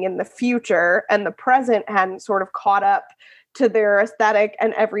playing in the future and the present hadn't sort of caught up to their aesthetic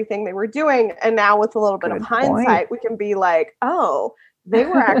and everything they were doing. And now with a little bit of hindsight, we can be like, oh, they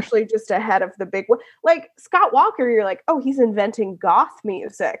were actually just ahead of the big one. Like Scott Walker, you're like, oh, he's inventing goth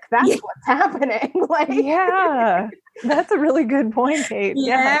music. That's what's happening. Like, yeah, that's a really good point, Kate.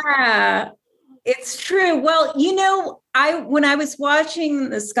 Yeah, it's true. Well, you know, when I was watching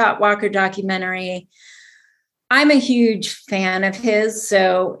the Scott Walker documentary, I'm a huge fan of his.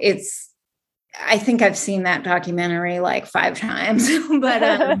 So I think I've seen that documentary like 5 times,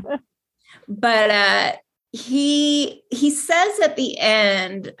 but he says at the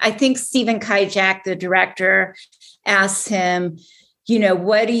end, I think Stephen Kijak, the director, asked him, you know,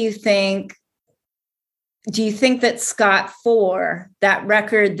 what do you think? Do you think that Scott 4, that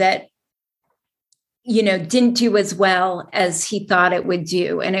record that, you know, didn't do as well as he thought it would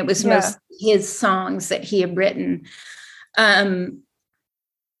do, and it was most his songs that he had written,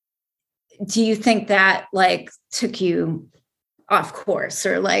 do you think that like took you off course,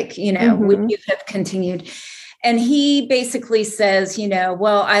 or like, you know, would you have continued? And he basically says, you know,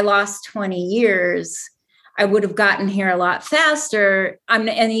 well, I lost 20 years. I would have gotten here a lot faster. And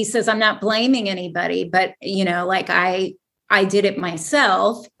he says, I'm not blaming anybody, but, you know, like I did it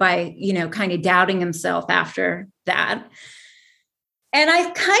myself by, you know, kind of doubting himself after that. And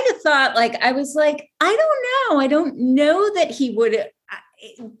I kind of thought, like, I was like, I don't know. I don't know that he would.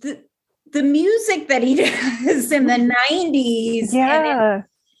 The music that he does in the 90s and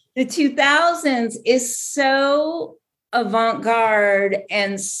the 2000s is so avant-garde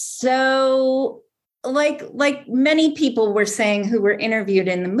and so like many people were saying who were interviewed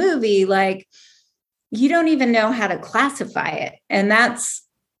in the movie, like, you don't even know how to classify it. And that's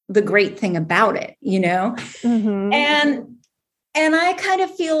the great thing about it, you know? And I kind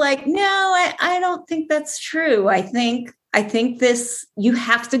of feel like, no, I don't think that's true. I think this, you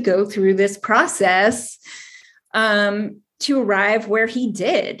have to go through this process to arrive where he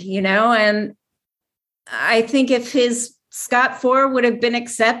did, you know? And I think if his Scott 4 would have been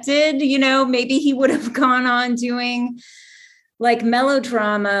accepted, you know, maybe he would have gone on doing like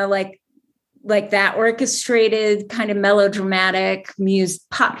melodrama, like that orchestrated kind of melodramatic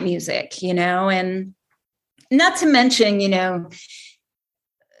pop music, you know? And not to mention, you know,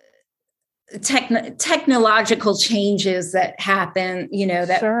 technological changes that happen, you know,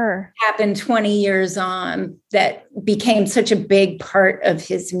 that happened 20 years on, that became such a big part of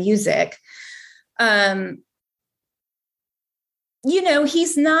his music. You know,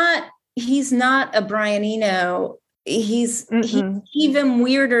 he's not a Brian Eno. He's even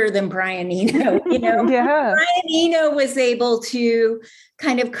weirder than Brian Eno, you know. Brian Eno was able to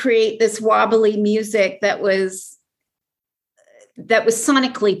kind of create this wobbly music that was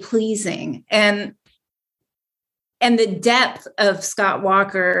sonically pleasing, and the depth of Scott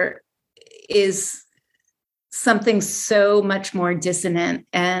Walker is something so much more dissonant,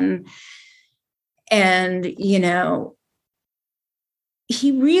 and you know,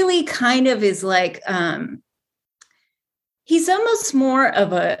 he really kind of is like he's almost more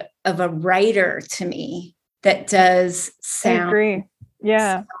of a writer to me that does sound. I agree.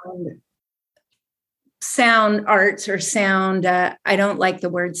 Yeah. Sound arts or sound. I don't like the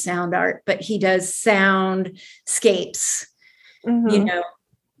word sound art, but he does soundscapes, you know,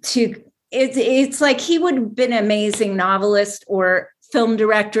 it's like he would have been an amazing novelist or film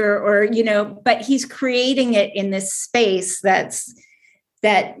director, or, you know, but he's creating it in this space that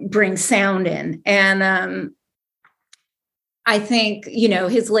brings sound in. And I think, you know,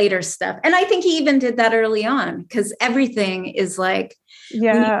 his later stuff, and I think he even did that early on, because everything is like, when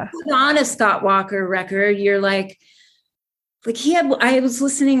you put on a Scott Walker record, you're like I was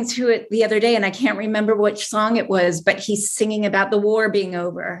listening to it the other day and I can't remember which song it was, but he's singing about the war being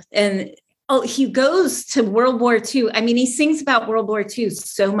over. And he goes to World War II. I mean, he sings about World War II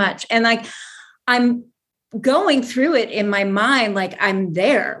so much. And like, I'm going through it in my mind, like I'm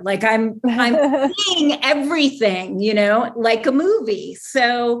there, like I'm seeing everything, you know, like a movie.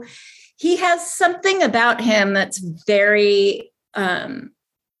 So he has something about him that's very,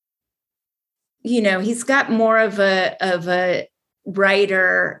 he's got more of a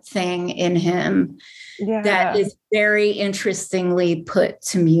writer thing in him that is very interestingly put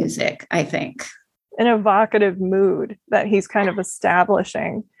to music, I think. An evocative mood that he's kind of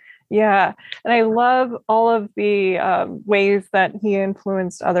establishing. Yeah. And I love all of the ways that he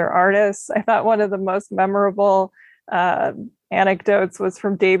influenced other artists. I thought one of the most memorable anecdotes was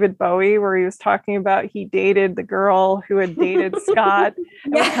from David Bowie, where he was talking about he dated the girl who had dated Scott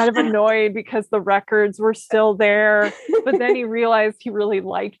and was kind of annoyed because the records were still there. But then he realized he really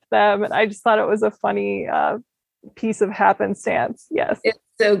liked them. And I just thought it was a funny piece of happenstance. Yes. It's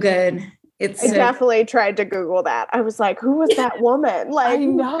so good. I definitely tried to Google that. I was like, who was that woman? Like, I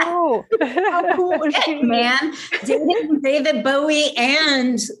know. How cool was she? Man, David Bowie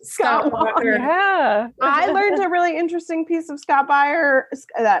and Scott Walker. Yeah. I learned a really interesting piece of Scott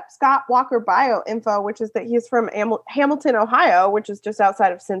Walker bio info, which is that he's from Hamilton, Ohio, which is just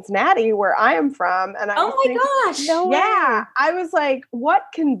outside of Cincinnati, where I am from. And gosh. No way. I was like, what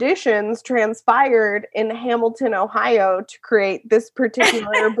conditions transpired in Hamilton, Ohio to create this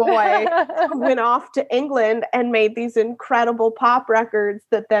particular boy? Went off to England and made these incredible pop records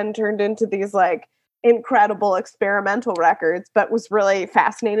that then turned into these like incredible experimental records, but was really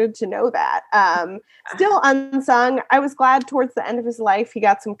fascinated to know that. Still unsung. I was glad towards the end of his life he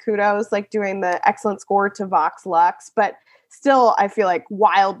got some kudos, like doing the excellent score to Vox Lux, but still I feel like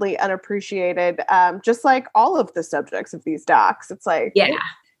wildly unappreciated, just like all of the subjects of these docs. It's like,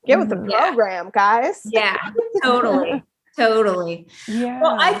 get with the program, guys. Yeah, totally. Totally. Yeah.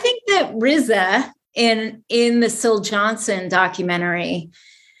 Well, I think that RZA in the Syl Johnson documentary,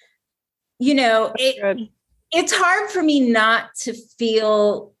 it's hard for me not to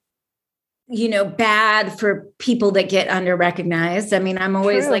feel, bad for people that get under-recognized. I mean, I'm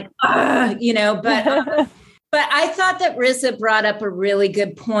always like, but but I thought that RZA brought up a really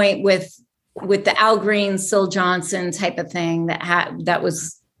good point with the Al Green, Syl Johnson type of thing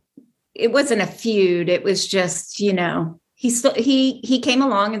it wasn't a feud. It was just, he came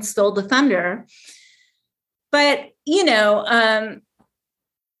along and stole the thunder. But, RZA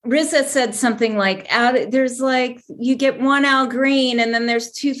said something like, there's like, you get one Al Green and then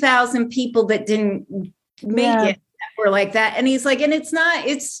there's 2,000 people that didn't make it that were like that. And he's like, and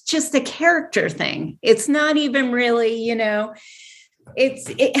it's just a character thing. It's not even really,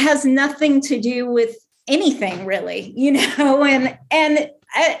 it has nothing to do with anything really, and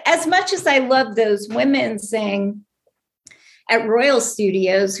as much as I love those women saying at Royal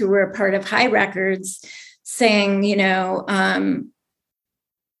Studios, who were a part of High Records, saying,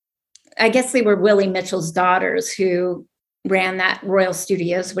 I guess they were Willie Mitchell's daughters who ran that Royal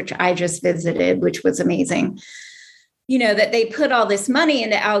Studios, which I just visited, which was amazing, that they put all this money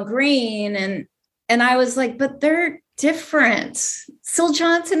into Al Green. And I was like, but they're different. Syl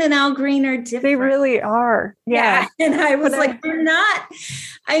Johnson and Al Green are different. They really are. Yeah. And I was like, they're not.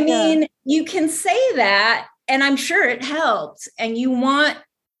 I mean, you can say that, and I'm sure it helped. And you want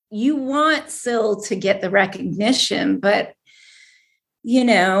Syl to get the recognition, but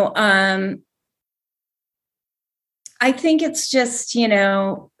I think it's just,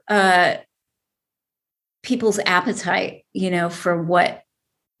 people's appetite,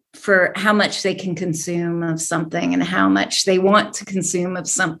 for how much they can consume of something and how much they want to consume of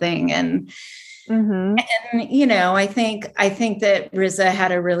something. And, I think that RZA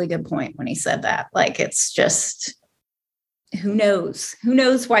had a really good point when he said that. Like, it's just, who knows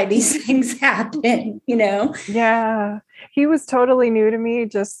why these things happen, Yeah. He was totally new to me,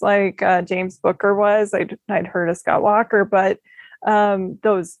 just like James Booker was. I'd heard of Scott Walker, but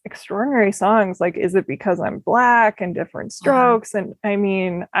those extraordinary songs like Is It Because I'm Black and Different Strokes. And I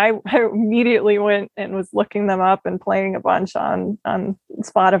mean, I immediately went and was looking them up and playing a bunch on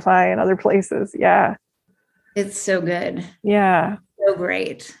Spotify and other places. Yeah. It's so good. Yeah. So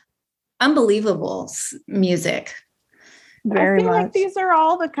great. Unbelievable music. Very I feel much. like these are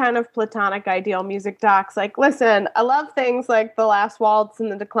all the kind of platonic ideal music docs. Like, listen, I love things like The Last Waltz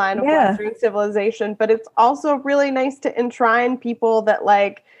and The Decline of Western Civilization, but it's also really nice to enshrine people that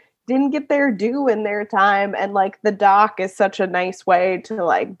like didn't get their due in their time. And like the doc is such a nice way to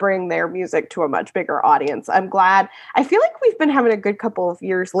like bring their music to a much bigger audience. I'm glad. I feel like we've been having a good couple of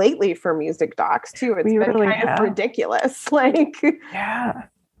years lately for music docs too. It's been really kind of ridiculous. Like,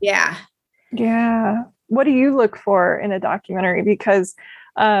 Yeah. What do you look for in a documentary? Because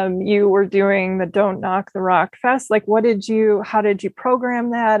you were doing the Don't Knock the Rock Fest. Like, how did you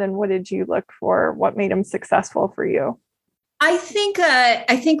program that? And what did you look for? What made them successful for you? I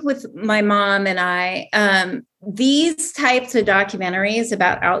think with my mom and I, these types of documentaries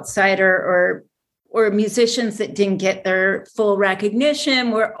about outsider or musicians that didn't get their full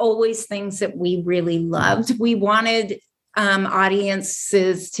recognition were always things that we really loved. We wanted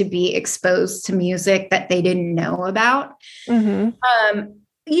audiences to be exposed to music that they didn't know about.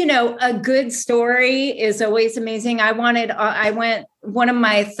 A good story is always amazing. One of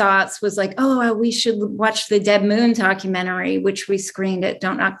my thoughts was like, oh, we should watch the Dead Moon documentary, which we screened at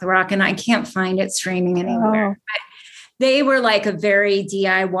Don't Knock the Rock, and I can't find it streaming anywhere. Oh. They were like a very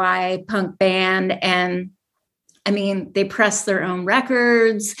DIY punk band. And I mean, they pressed their own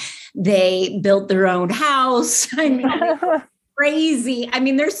records. They built their own house. I mean, crazy. I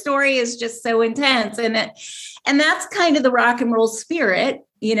mean, their story is just so intense. And that's kind of the rock and roll spirit,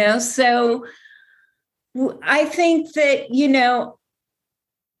 So I think that,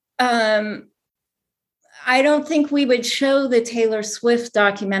 I don't think we would show the Taylor Swift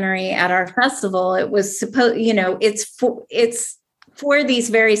documentary at our festival. It was supposed, it's for these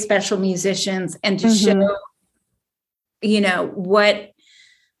very special musicians and to show, what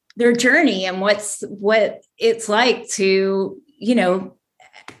their journey and what it's like to,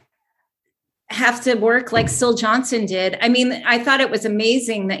 have to work like Syl Johnson did. I mean, I thought it was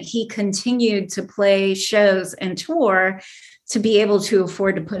amazing that he continued to play shows and tour to be able to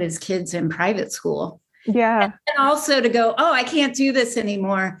afford to put his kids in private school. Yeah. And also to go, oh, I can't do this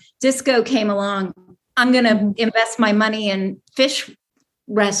anymore. Disco came along. I'm going to invest my money in fish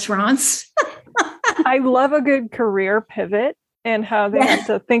restaurants. I love a good career pivot and how they have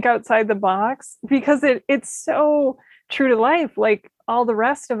to think outside the box, because it's so true to life. Like all the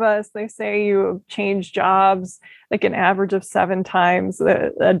rest of us, they say you change jobs like an average of 7 times.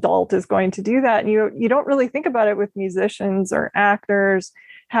 The adult is going to do that. And you don't really think about it with musicians or actors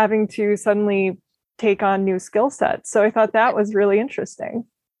having to suddenly take on new skill sets. So I thought that was really interesting.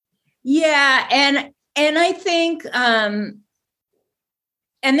 Yeah. And I think, and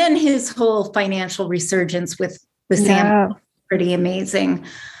then his whole financial resurgence with the Sam, pretty amazing.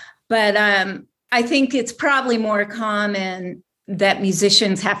 But I think it's probably more common that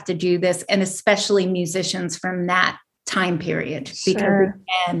musicians have to do this, and especially musicians from that time period, because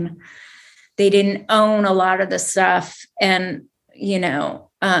again, they didn't own a lot of the stuff. And,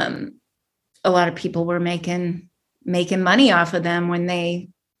 a lot of people were making money off of them when they,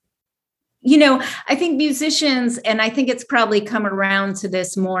 I think musicians, and I think it's probably come around to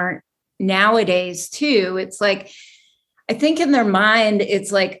this more nowadays too. It's like, I think in their mind,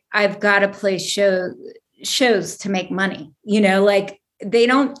 it's like, I've got to play shows to make money, like they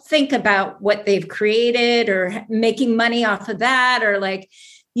don't think about what they've created or making money off of that, or like,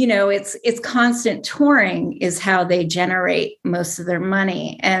 it's constant touring is how they generate most of their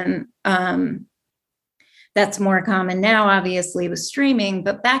money. And that's more common now, obviously, with streaming.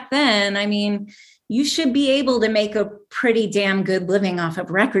 But back then, I mean, you should be able to make a pretty damn good living off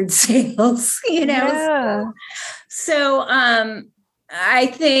of record sales, Yeah. So I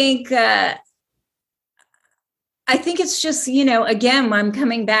think it's just, again, I'm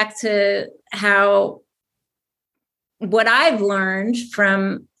coming back to what I've learned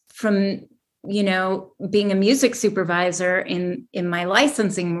from being a music supervisor in my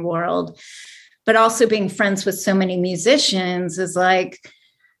licensing world, but also being friends with so many musicians, is like,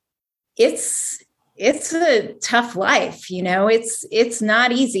 it's a tough life. It's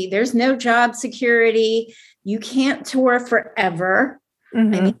not easy. There's no job security. You can't tour forever. I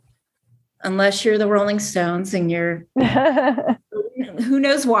mean, unless you're the Rolling Stones and you're, who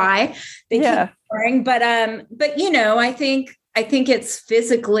knows why they keep touring. But I think it's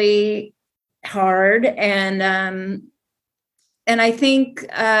physically hard. And I think,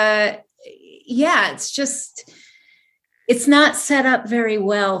 it's just, it's not set up very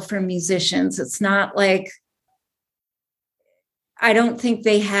well for musicians. It's not like, I don't think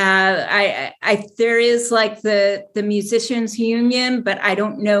they have, there is like the musicians union, but I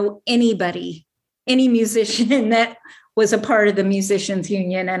don't know any musician that was a part of the musicians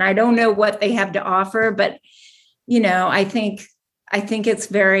union. And I don't know what they have to offer, but, I think it's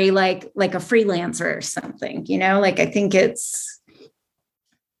very like a freelancer or something, like, I think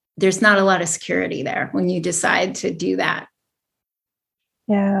there's not a lot of security there when you decide to do that.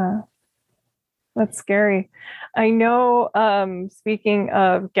 Yeah. That's scary. I know, speaking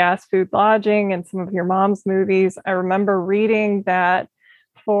of gas, food, lodging, and some of your mom's movies, I remember reading that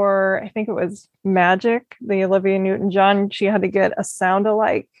for, I think it was Magic, the Olivia Newton-John, she had to get a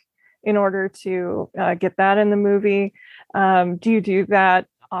sound-alike in order to get that in the movie. Do you do that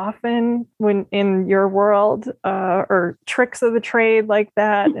often when in your world, or tricks of the trade like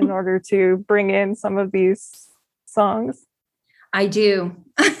that in order to bring in some of these songs? I do.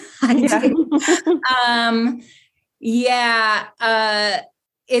 Do.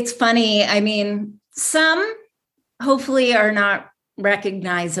 It's funny. I mean, some hopefully are not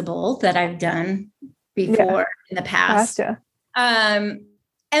recognizable that I've done before in the past. Gotcha.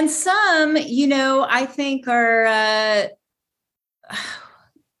 And some, I think are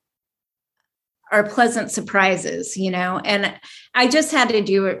pleasant surprises, and I just had to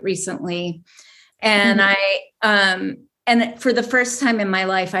do it recently. And and for the first time in my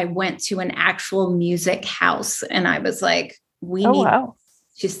life, I went to an actual music house and I was like, we need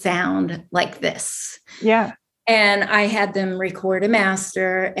to sound like this. Yeah. And I had them record a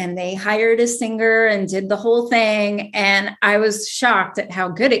master and they hired a singer and did the whole thing. And I was shocked at how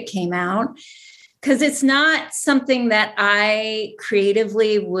good it came out, because it's not something that I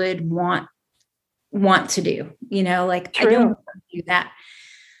creatively would want to do, like True. I don't want to do that.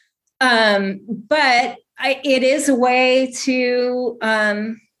 But it is a way to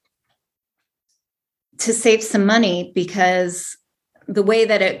save some money, because the way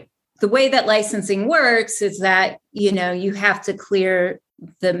that licensing works is that, you have to clear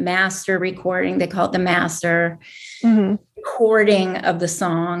the master recording. They call it the master recording of the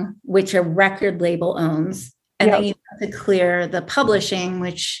song, which a record label owns. And then you have to clear the publishing,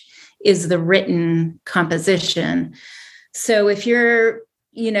 which is the written composition. So if you're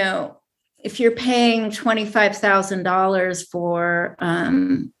paying $25,000 for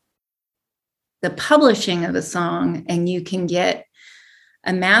the publishing of a song, and you can get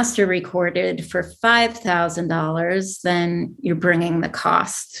a master recorded for $5,000, then you're bringing the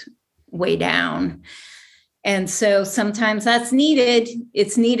cost way down. And so sometimes that's needed.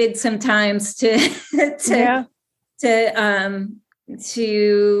 It's needed sometimes to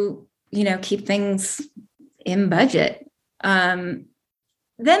keep things in budget. Then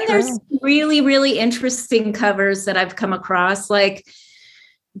there's really, really interesting covers that I've come across, like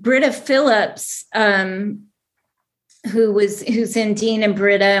Britta Phillips, who's in Dean and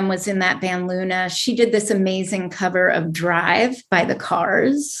Britta and was in that band Luna. She did this amazing cover of Drive by the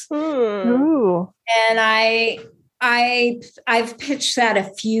Cars. Ooh. And I've pitched that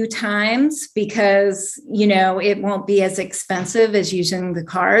a few times because, it won't be as expensive as using the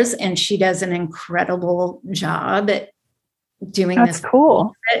Cars. And she does an incredible job at doing this. That's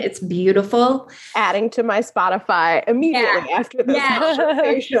cool. It's beautiful. Adding to my Spotify immediately after this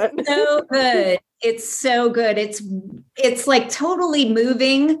conversation. So good. It's so good. It's like totally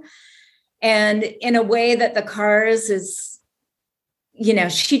moving, and in a way that the Cars is,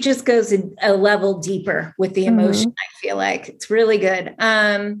 she just goes a level deeper with the emotion. I feel like it's really good.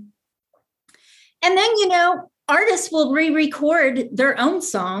 And then, artists will re-record their own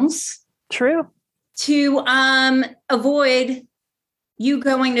songs. True. To avoid you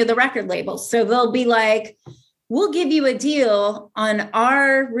going to the record label. So they'll be like, we'll give you a deal on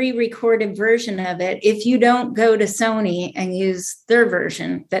our re-recorded version of it if you don't go to Sony and use their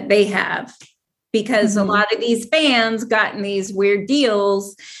version that they have. Because a lot of these bands got in these weird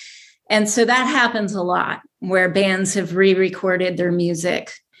deals. And so that happens a lot, where bands have re-recorded their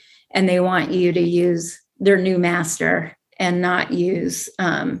music and they want you to use their new master and not use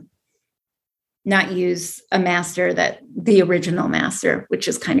a master that the original master, which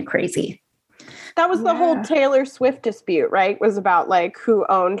is kind of crazy. That was the whole Taylor Swift dispute, right? Was about like who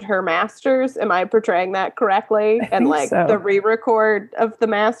owned her masters. Am I portraying that correctly? And like the re-record of the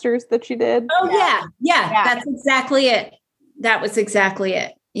masters that she did. Oh yeah. That's exactly it. That was exactly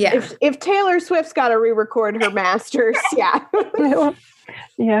it. Yeah. If Taylor Swift's got to re-record her masters,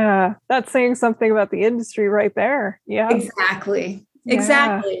 yeah, that's saying something about the industry right there. Yeah, exactly.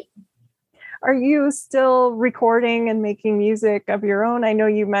 Are you still recording and making music of your own? I know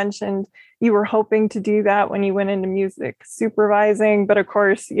you mentioned you were hoping to do that when you went into music supervising, but of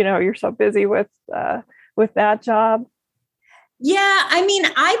course, you're so busy with that job. Yeah, I mean,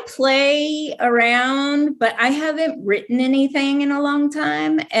 I play around, but I haven't written anything in a long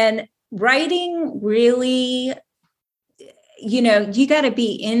time. And writing really, you got to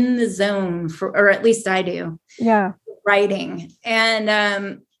be in the zone or at least I do. Yeah, writing. And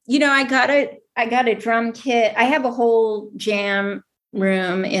I got a drum kit. I have a whole jam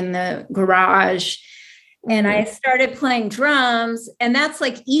room in the garage, and I started playing drums, and that's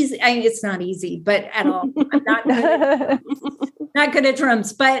like easy. I mean, it's not easy, but at all. I'm not good at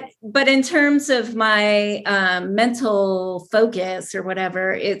drums, but in terms of my mental focus or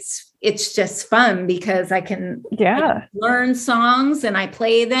whatever, it's just fun because I can learn songs and I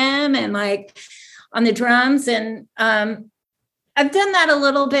play them and like on the drums, and I've done that a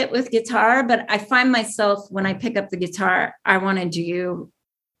little bit with guitar, but I find myself when I pick up the guitar, I want to do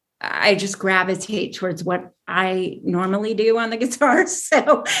I just gravitate towards what I normally do on the guitar.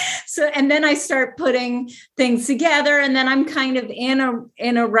 So, and then I start putting things together, and then I'm kind of in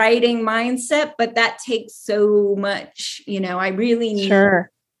a writing mindset, but that takes so much, I really need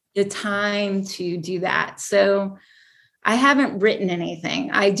the time to do that. So I haven't written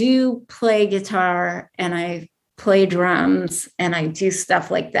anything. I do play guitar and I play drums and I do stuff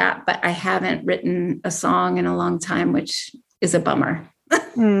like that, but I haven't written a song in a long time, which is a bummer.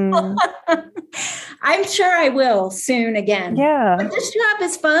 I'm sure I will soon again. Yeah. But this job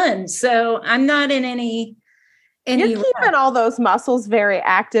is fun. So I'm not in any You're keeping all those muscles very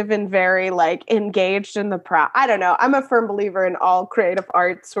active and very like engaged in the I don't know. I'm a firm believer in all creative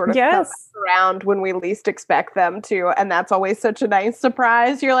arts sort of come around when we least expect them to. And that's always such a nice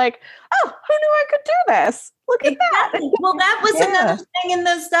surprise. You're like, oh, who knew I could do this? Look at that. Well, that was another thing in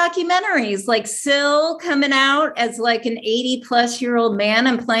those documentaries, like Syl coming out as like an 80-plus-year-old man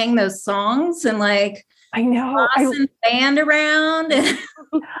and playing those songs and like, I know, band around.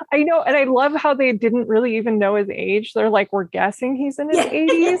 I know. And I love how they didn't really even know his age. They're like, we're guessing he's in his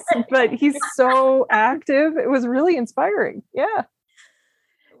 80s, but he's so active. It was really inspiring. Yeah.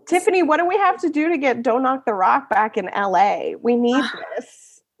 Tiffany, what do we have to do to get Don't Knock the Rock back in LA? We need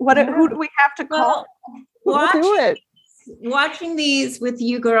this. Who do we have to call? Watching these with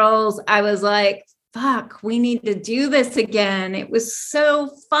you girls, I was like, fuck, we need to do this again. It was so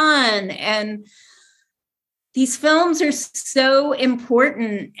fun. And these films are so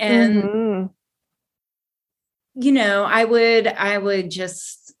important. And, I would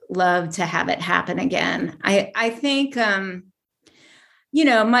just love to have it happen again. I think,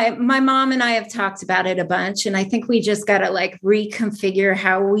 my mom and I have talked about it a bunch, and I think we just got to like reconfigure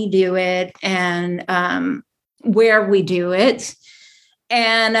how we do it and where we do it.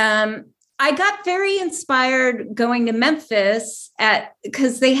 And I got very inspired going to Memphis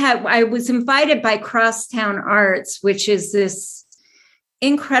because I was invited by Crosstown Arts, which is this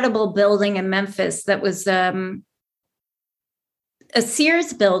incredible building in Memphis that was a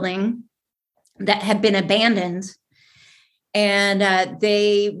Sears building that had been abandoned. And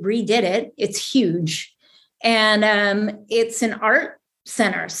they redid it. It's huge. And it's an art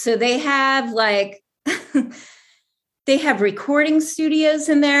center. So they have like, they have recording studios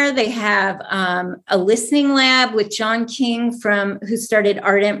in there. They have a listening lab with John King who started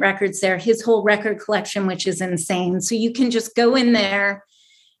Ardent Records there, his whole record collection, which is insane. So you can just go in there,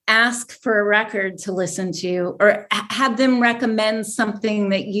 ask for a record to listen to, or have them recommend something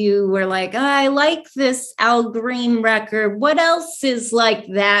that you were like, oh, I like this Al Green record. What else is like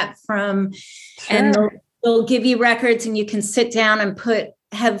that from? Sure. And they'll give you records and you can sit down and put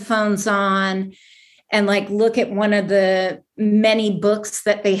headphones on and like look at one of the many books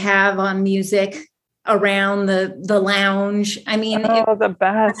that they have on music around the lounge. I mean, the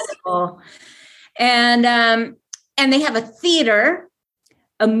best. Incredible. And they have a theater,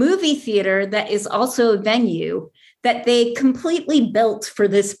 a movie theater that is also a venue that they completely built for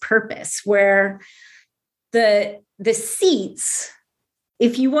this purpose, where the seats,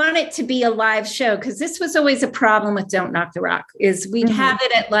 if you want it to be a live show, because this was always a problem with Don't Knock the Rock, is we'd have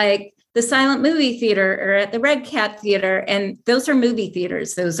it at like the Silent Movie Theater or at the Red Cat Theater. And those are movie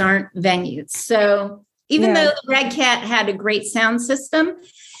theaters. Those aren't venues. So even though the Red Cat had a great sound system,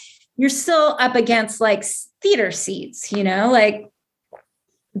 you're still up against like theater seats, like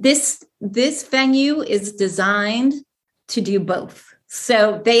this venue is designed to do both.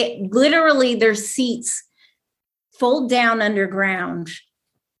 So they literally, their seats fold down underground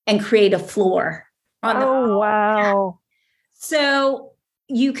and create a floor. Wow. So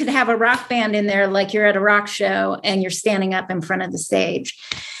you could have a rock band in there, like you're at a rock show and you're standing up in front of the stage.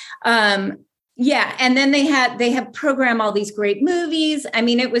 And then they have programmed all these great movies. I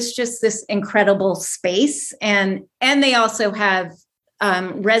mean, it was just this incredible space. And they also have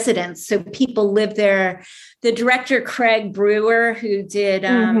residents. So people live there. The director, Craig Brewer, who did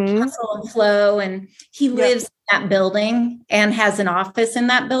Hustle and Flow, and he lives in that building and has an office in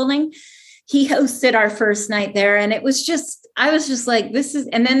that building. He hosted our first night there. And it was just, I was just like,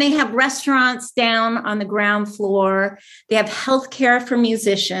 and then they have restaurants down on the ground floor. They have healthcare for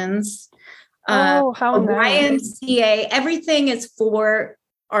musicians. How nice. YMCA, everything is for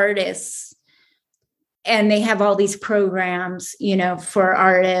artists. And they have all these programs, for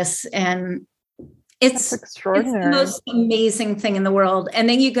artists. And it's extraordinary. It's the most amazing thing in the world. And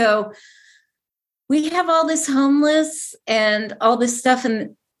then you go, we have all this homeless and all this stuff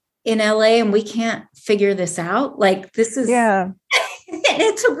in LA, and we can't figure this out. Like, this is,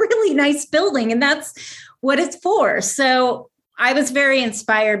 it's a really nice building, and that's what it's for. So I was very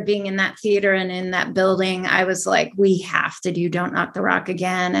inspired being in that theater and in that building. I was like, we have to do Don't Knock the Rock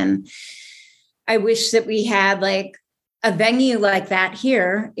again. And I wish that we had like a venue like that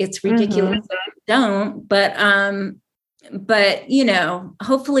here. It's ridiculous that we don't, but you know,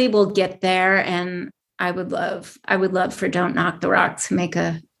 hopefully we'll get there. And I would love for Don't Knock the Rock to make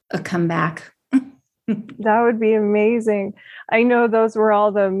a comeback. That would be amazing. I know those were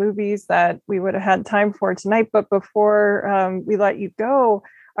all the movies that we would have had time for tonight, but before we let you go,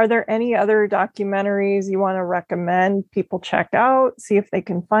 are there any other documentaries you want to recommend people check out, see if they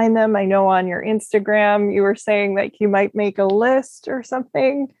can find them? I know on your Instagram, you were saying that you might make a list or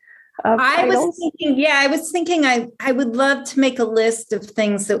something. I was thinking I would love to make a list of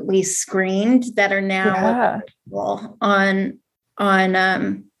things that we screened that are now available on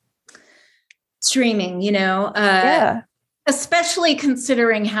streaming, you know, especially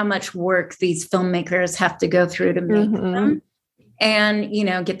considering how much work these filmmakers have to go through to make them and, you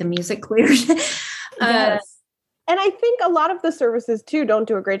know, get the music cleared. And I think a lot of the services too don't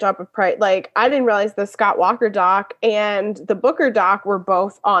do a great job of price. Like, I didn't realize the Scott Walker doc and the Booker doc were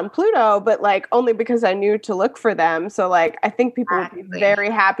both on Pluto, but like only because I knew to look for them. So like, I think people would be very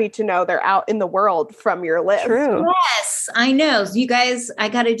happy to know they're out in the world from your list. True. Yes, I know. You guys, I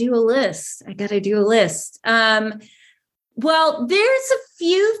got to do a list. Well, there's a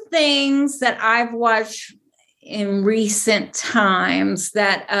few things that I've watched in recent times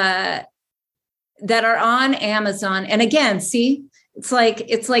that are on Amazon. And again, see, it's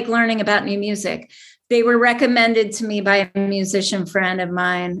like learning about new music. They were recommended to me by a musician friend of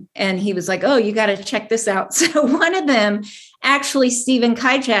mine. And he was like, oh, you got to check this out. So one of them, actually, Stephen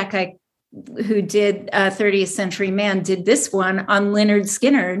Kijak, who did 30th Century Man, did this one on Lynyrd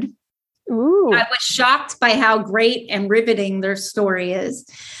Skynyrd. Ooh. I was shocked by how great and riveting their story is.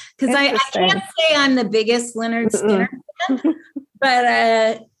 Because I can't say I'm the biggest Lynyrd Skynyrd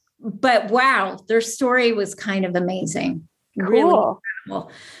fan, but wow, their story was kind of amazing. Cool. Really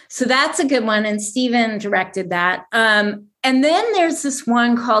incredible. So that's a good one. And Stephen directed that. And then there's this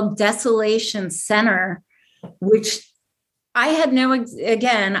one called Desolation Center, which I had no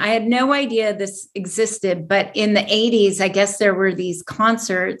idea this existed, but in the 80s, I guess there were these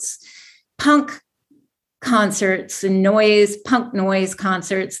concerts, punk concerts and punk noise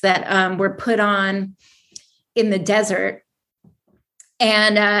concerts that were put on in the desert.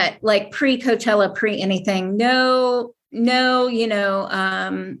 And like pre-Coachella, pre-anything, no,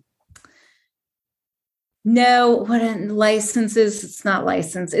 licenses. It's not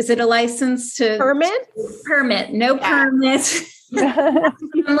license. Is it a license to permit? No permit. That's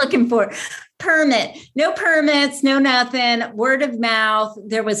what I'm looking for. Permit. No permits, no nothing. Word of mouth.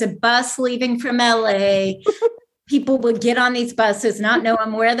 There was a bus leaving from LA. People would get on these buses, not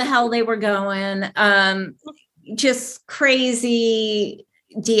knowing where the hell they were going. Just crazy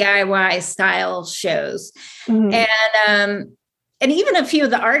DIY style shows. And even a few of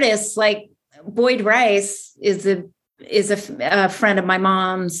the artists, like Boyd Rice is a friend of my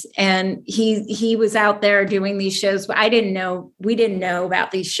mom's, and he was out there doing these shows, but we didn't know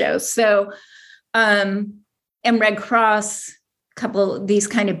about these shows. So and Red Cross, a couple of these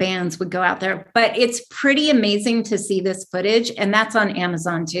kind of bands would go out there, but it's pretty amazing to see this footage, and that's on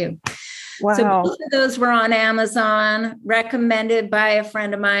Amazon too. Wow. So both of those were on Amazon, recommended by a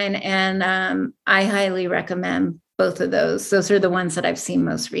friend of mine. And I highly recommend both of those. Those are the ones that I've seen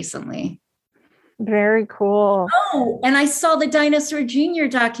most recently. Very cool. Oh, and I saw the Dinosaur Jr.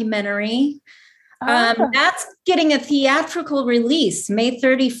 documentary. That's getting a theatrical release May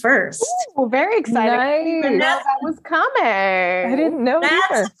 31st. Oh, very exciting. Nice. I didn't know that was coming. I didn't know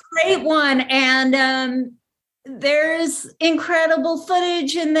That's either. a great one. And there's incredible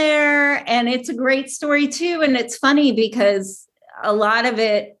footage in there, and it's a great story too. And it's funny because a lot of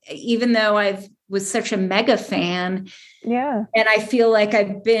it, even though I was such a mega fan, and I feel like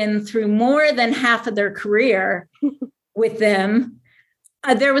I've been through more than half of their career with them,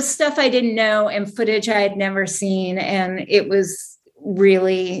 there was stuff I didn't know and footage I had never seen, and it was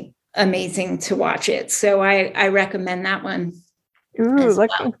really amazing to watch it. So I recommend that one. Ooh,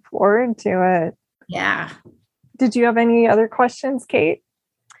 looking forward to it. Yeah. Did you have any other questions, Kate?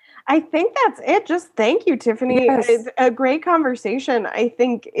 I think that's it. Just thank you, Tiffany. Yes. It's a great conversation. I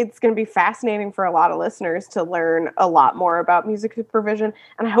think it's going to be fascinating for a lot of listeners to learn a lot more about music supervision.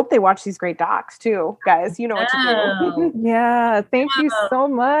 And I hope they watch these great docs too, guys. You know what to do. Yeah, thank you so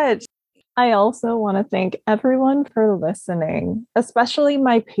much. I also want to thank everyone for listening, especially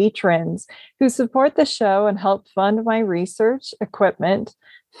my patrons who support the show and help fund my research, equipment,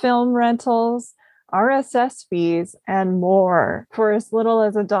 film rentals, RSS feeds, and more for as little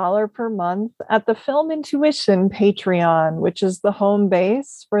as $1 per month at the Film Intuition Patreon, which is the home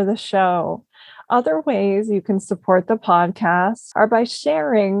base for the show. Other ways you can support the podcast are by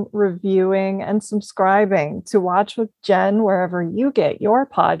sharing, reviewing, and subscribing to Watch with Jen wherever you get your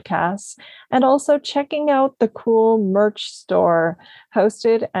podcasts, and also checking out the cool merch store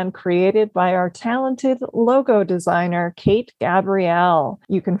hosted and created by our talented logo designer, Kate Gabrielle.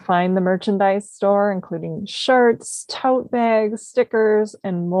 You can find the merchandise store, including shirts, tote bags, stickers,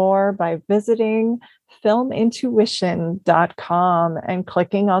 and more by visiting filmintuition.com and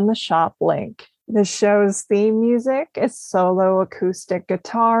clicking on the shop link. The show's theme music is solo acoustic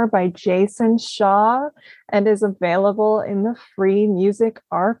guitar by Jason Shaw and is available in the free music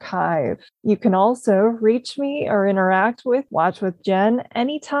archive. You can also reach me or interact with Watch with Jen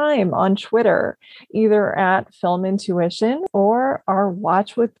anytime on Twitter, either at Film Intuition or our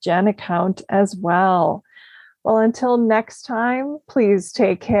Watch with Jen account as well. Well, until next time, please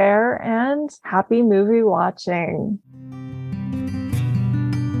take care and happy movie watching.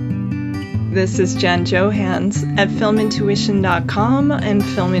 This is Jen Johans at filmintuition.com and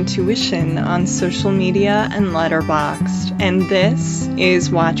Film Intuition on social media and Letterboxd. And this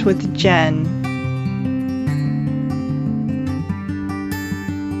is Watch with Jen.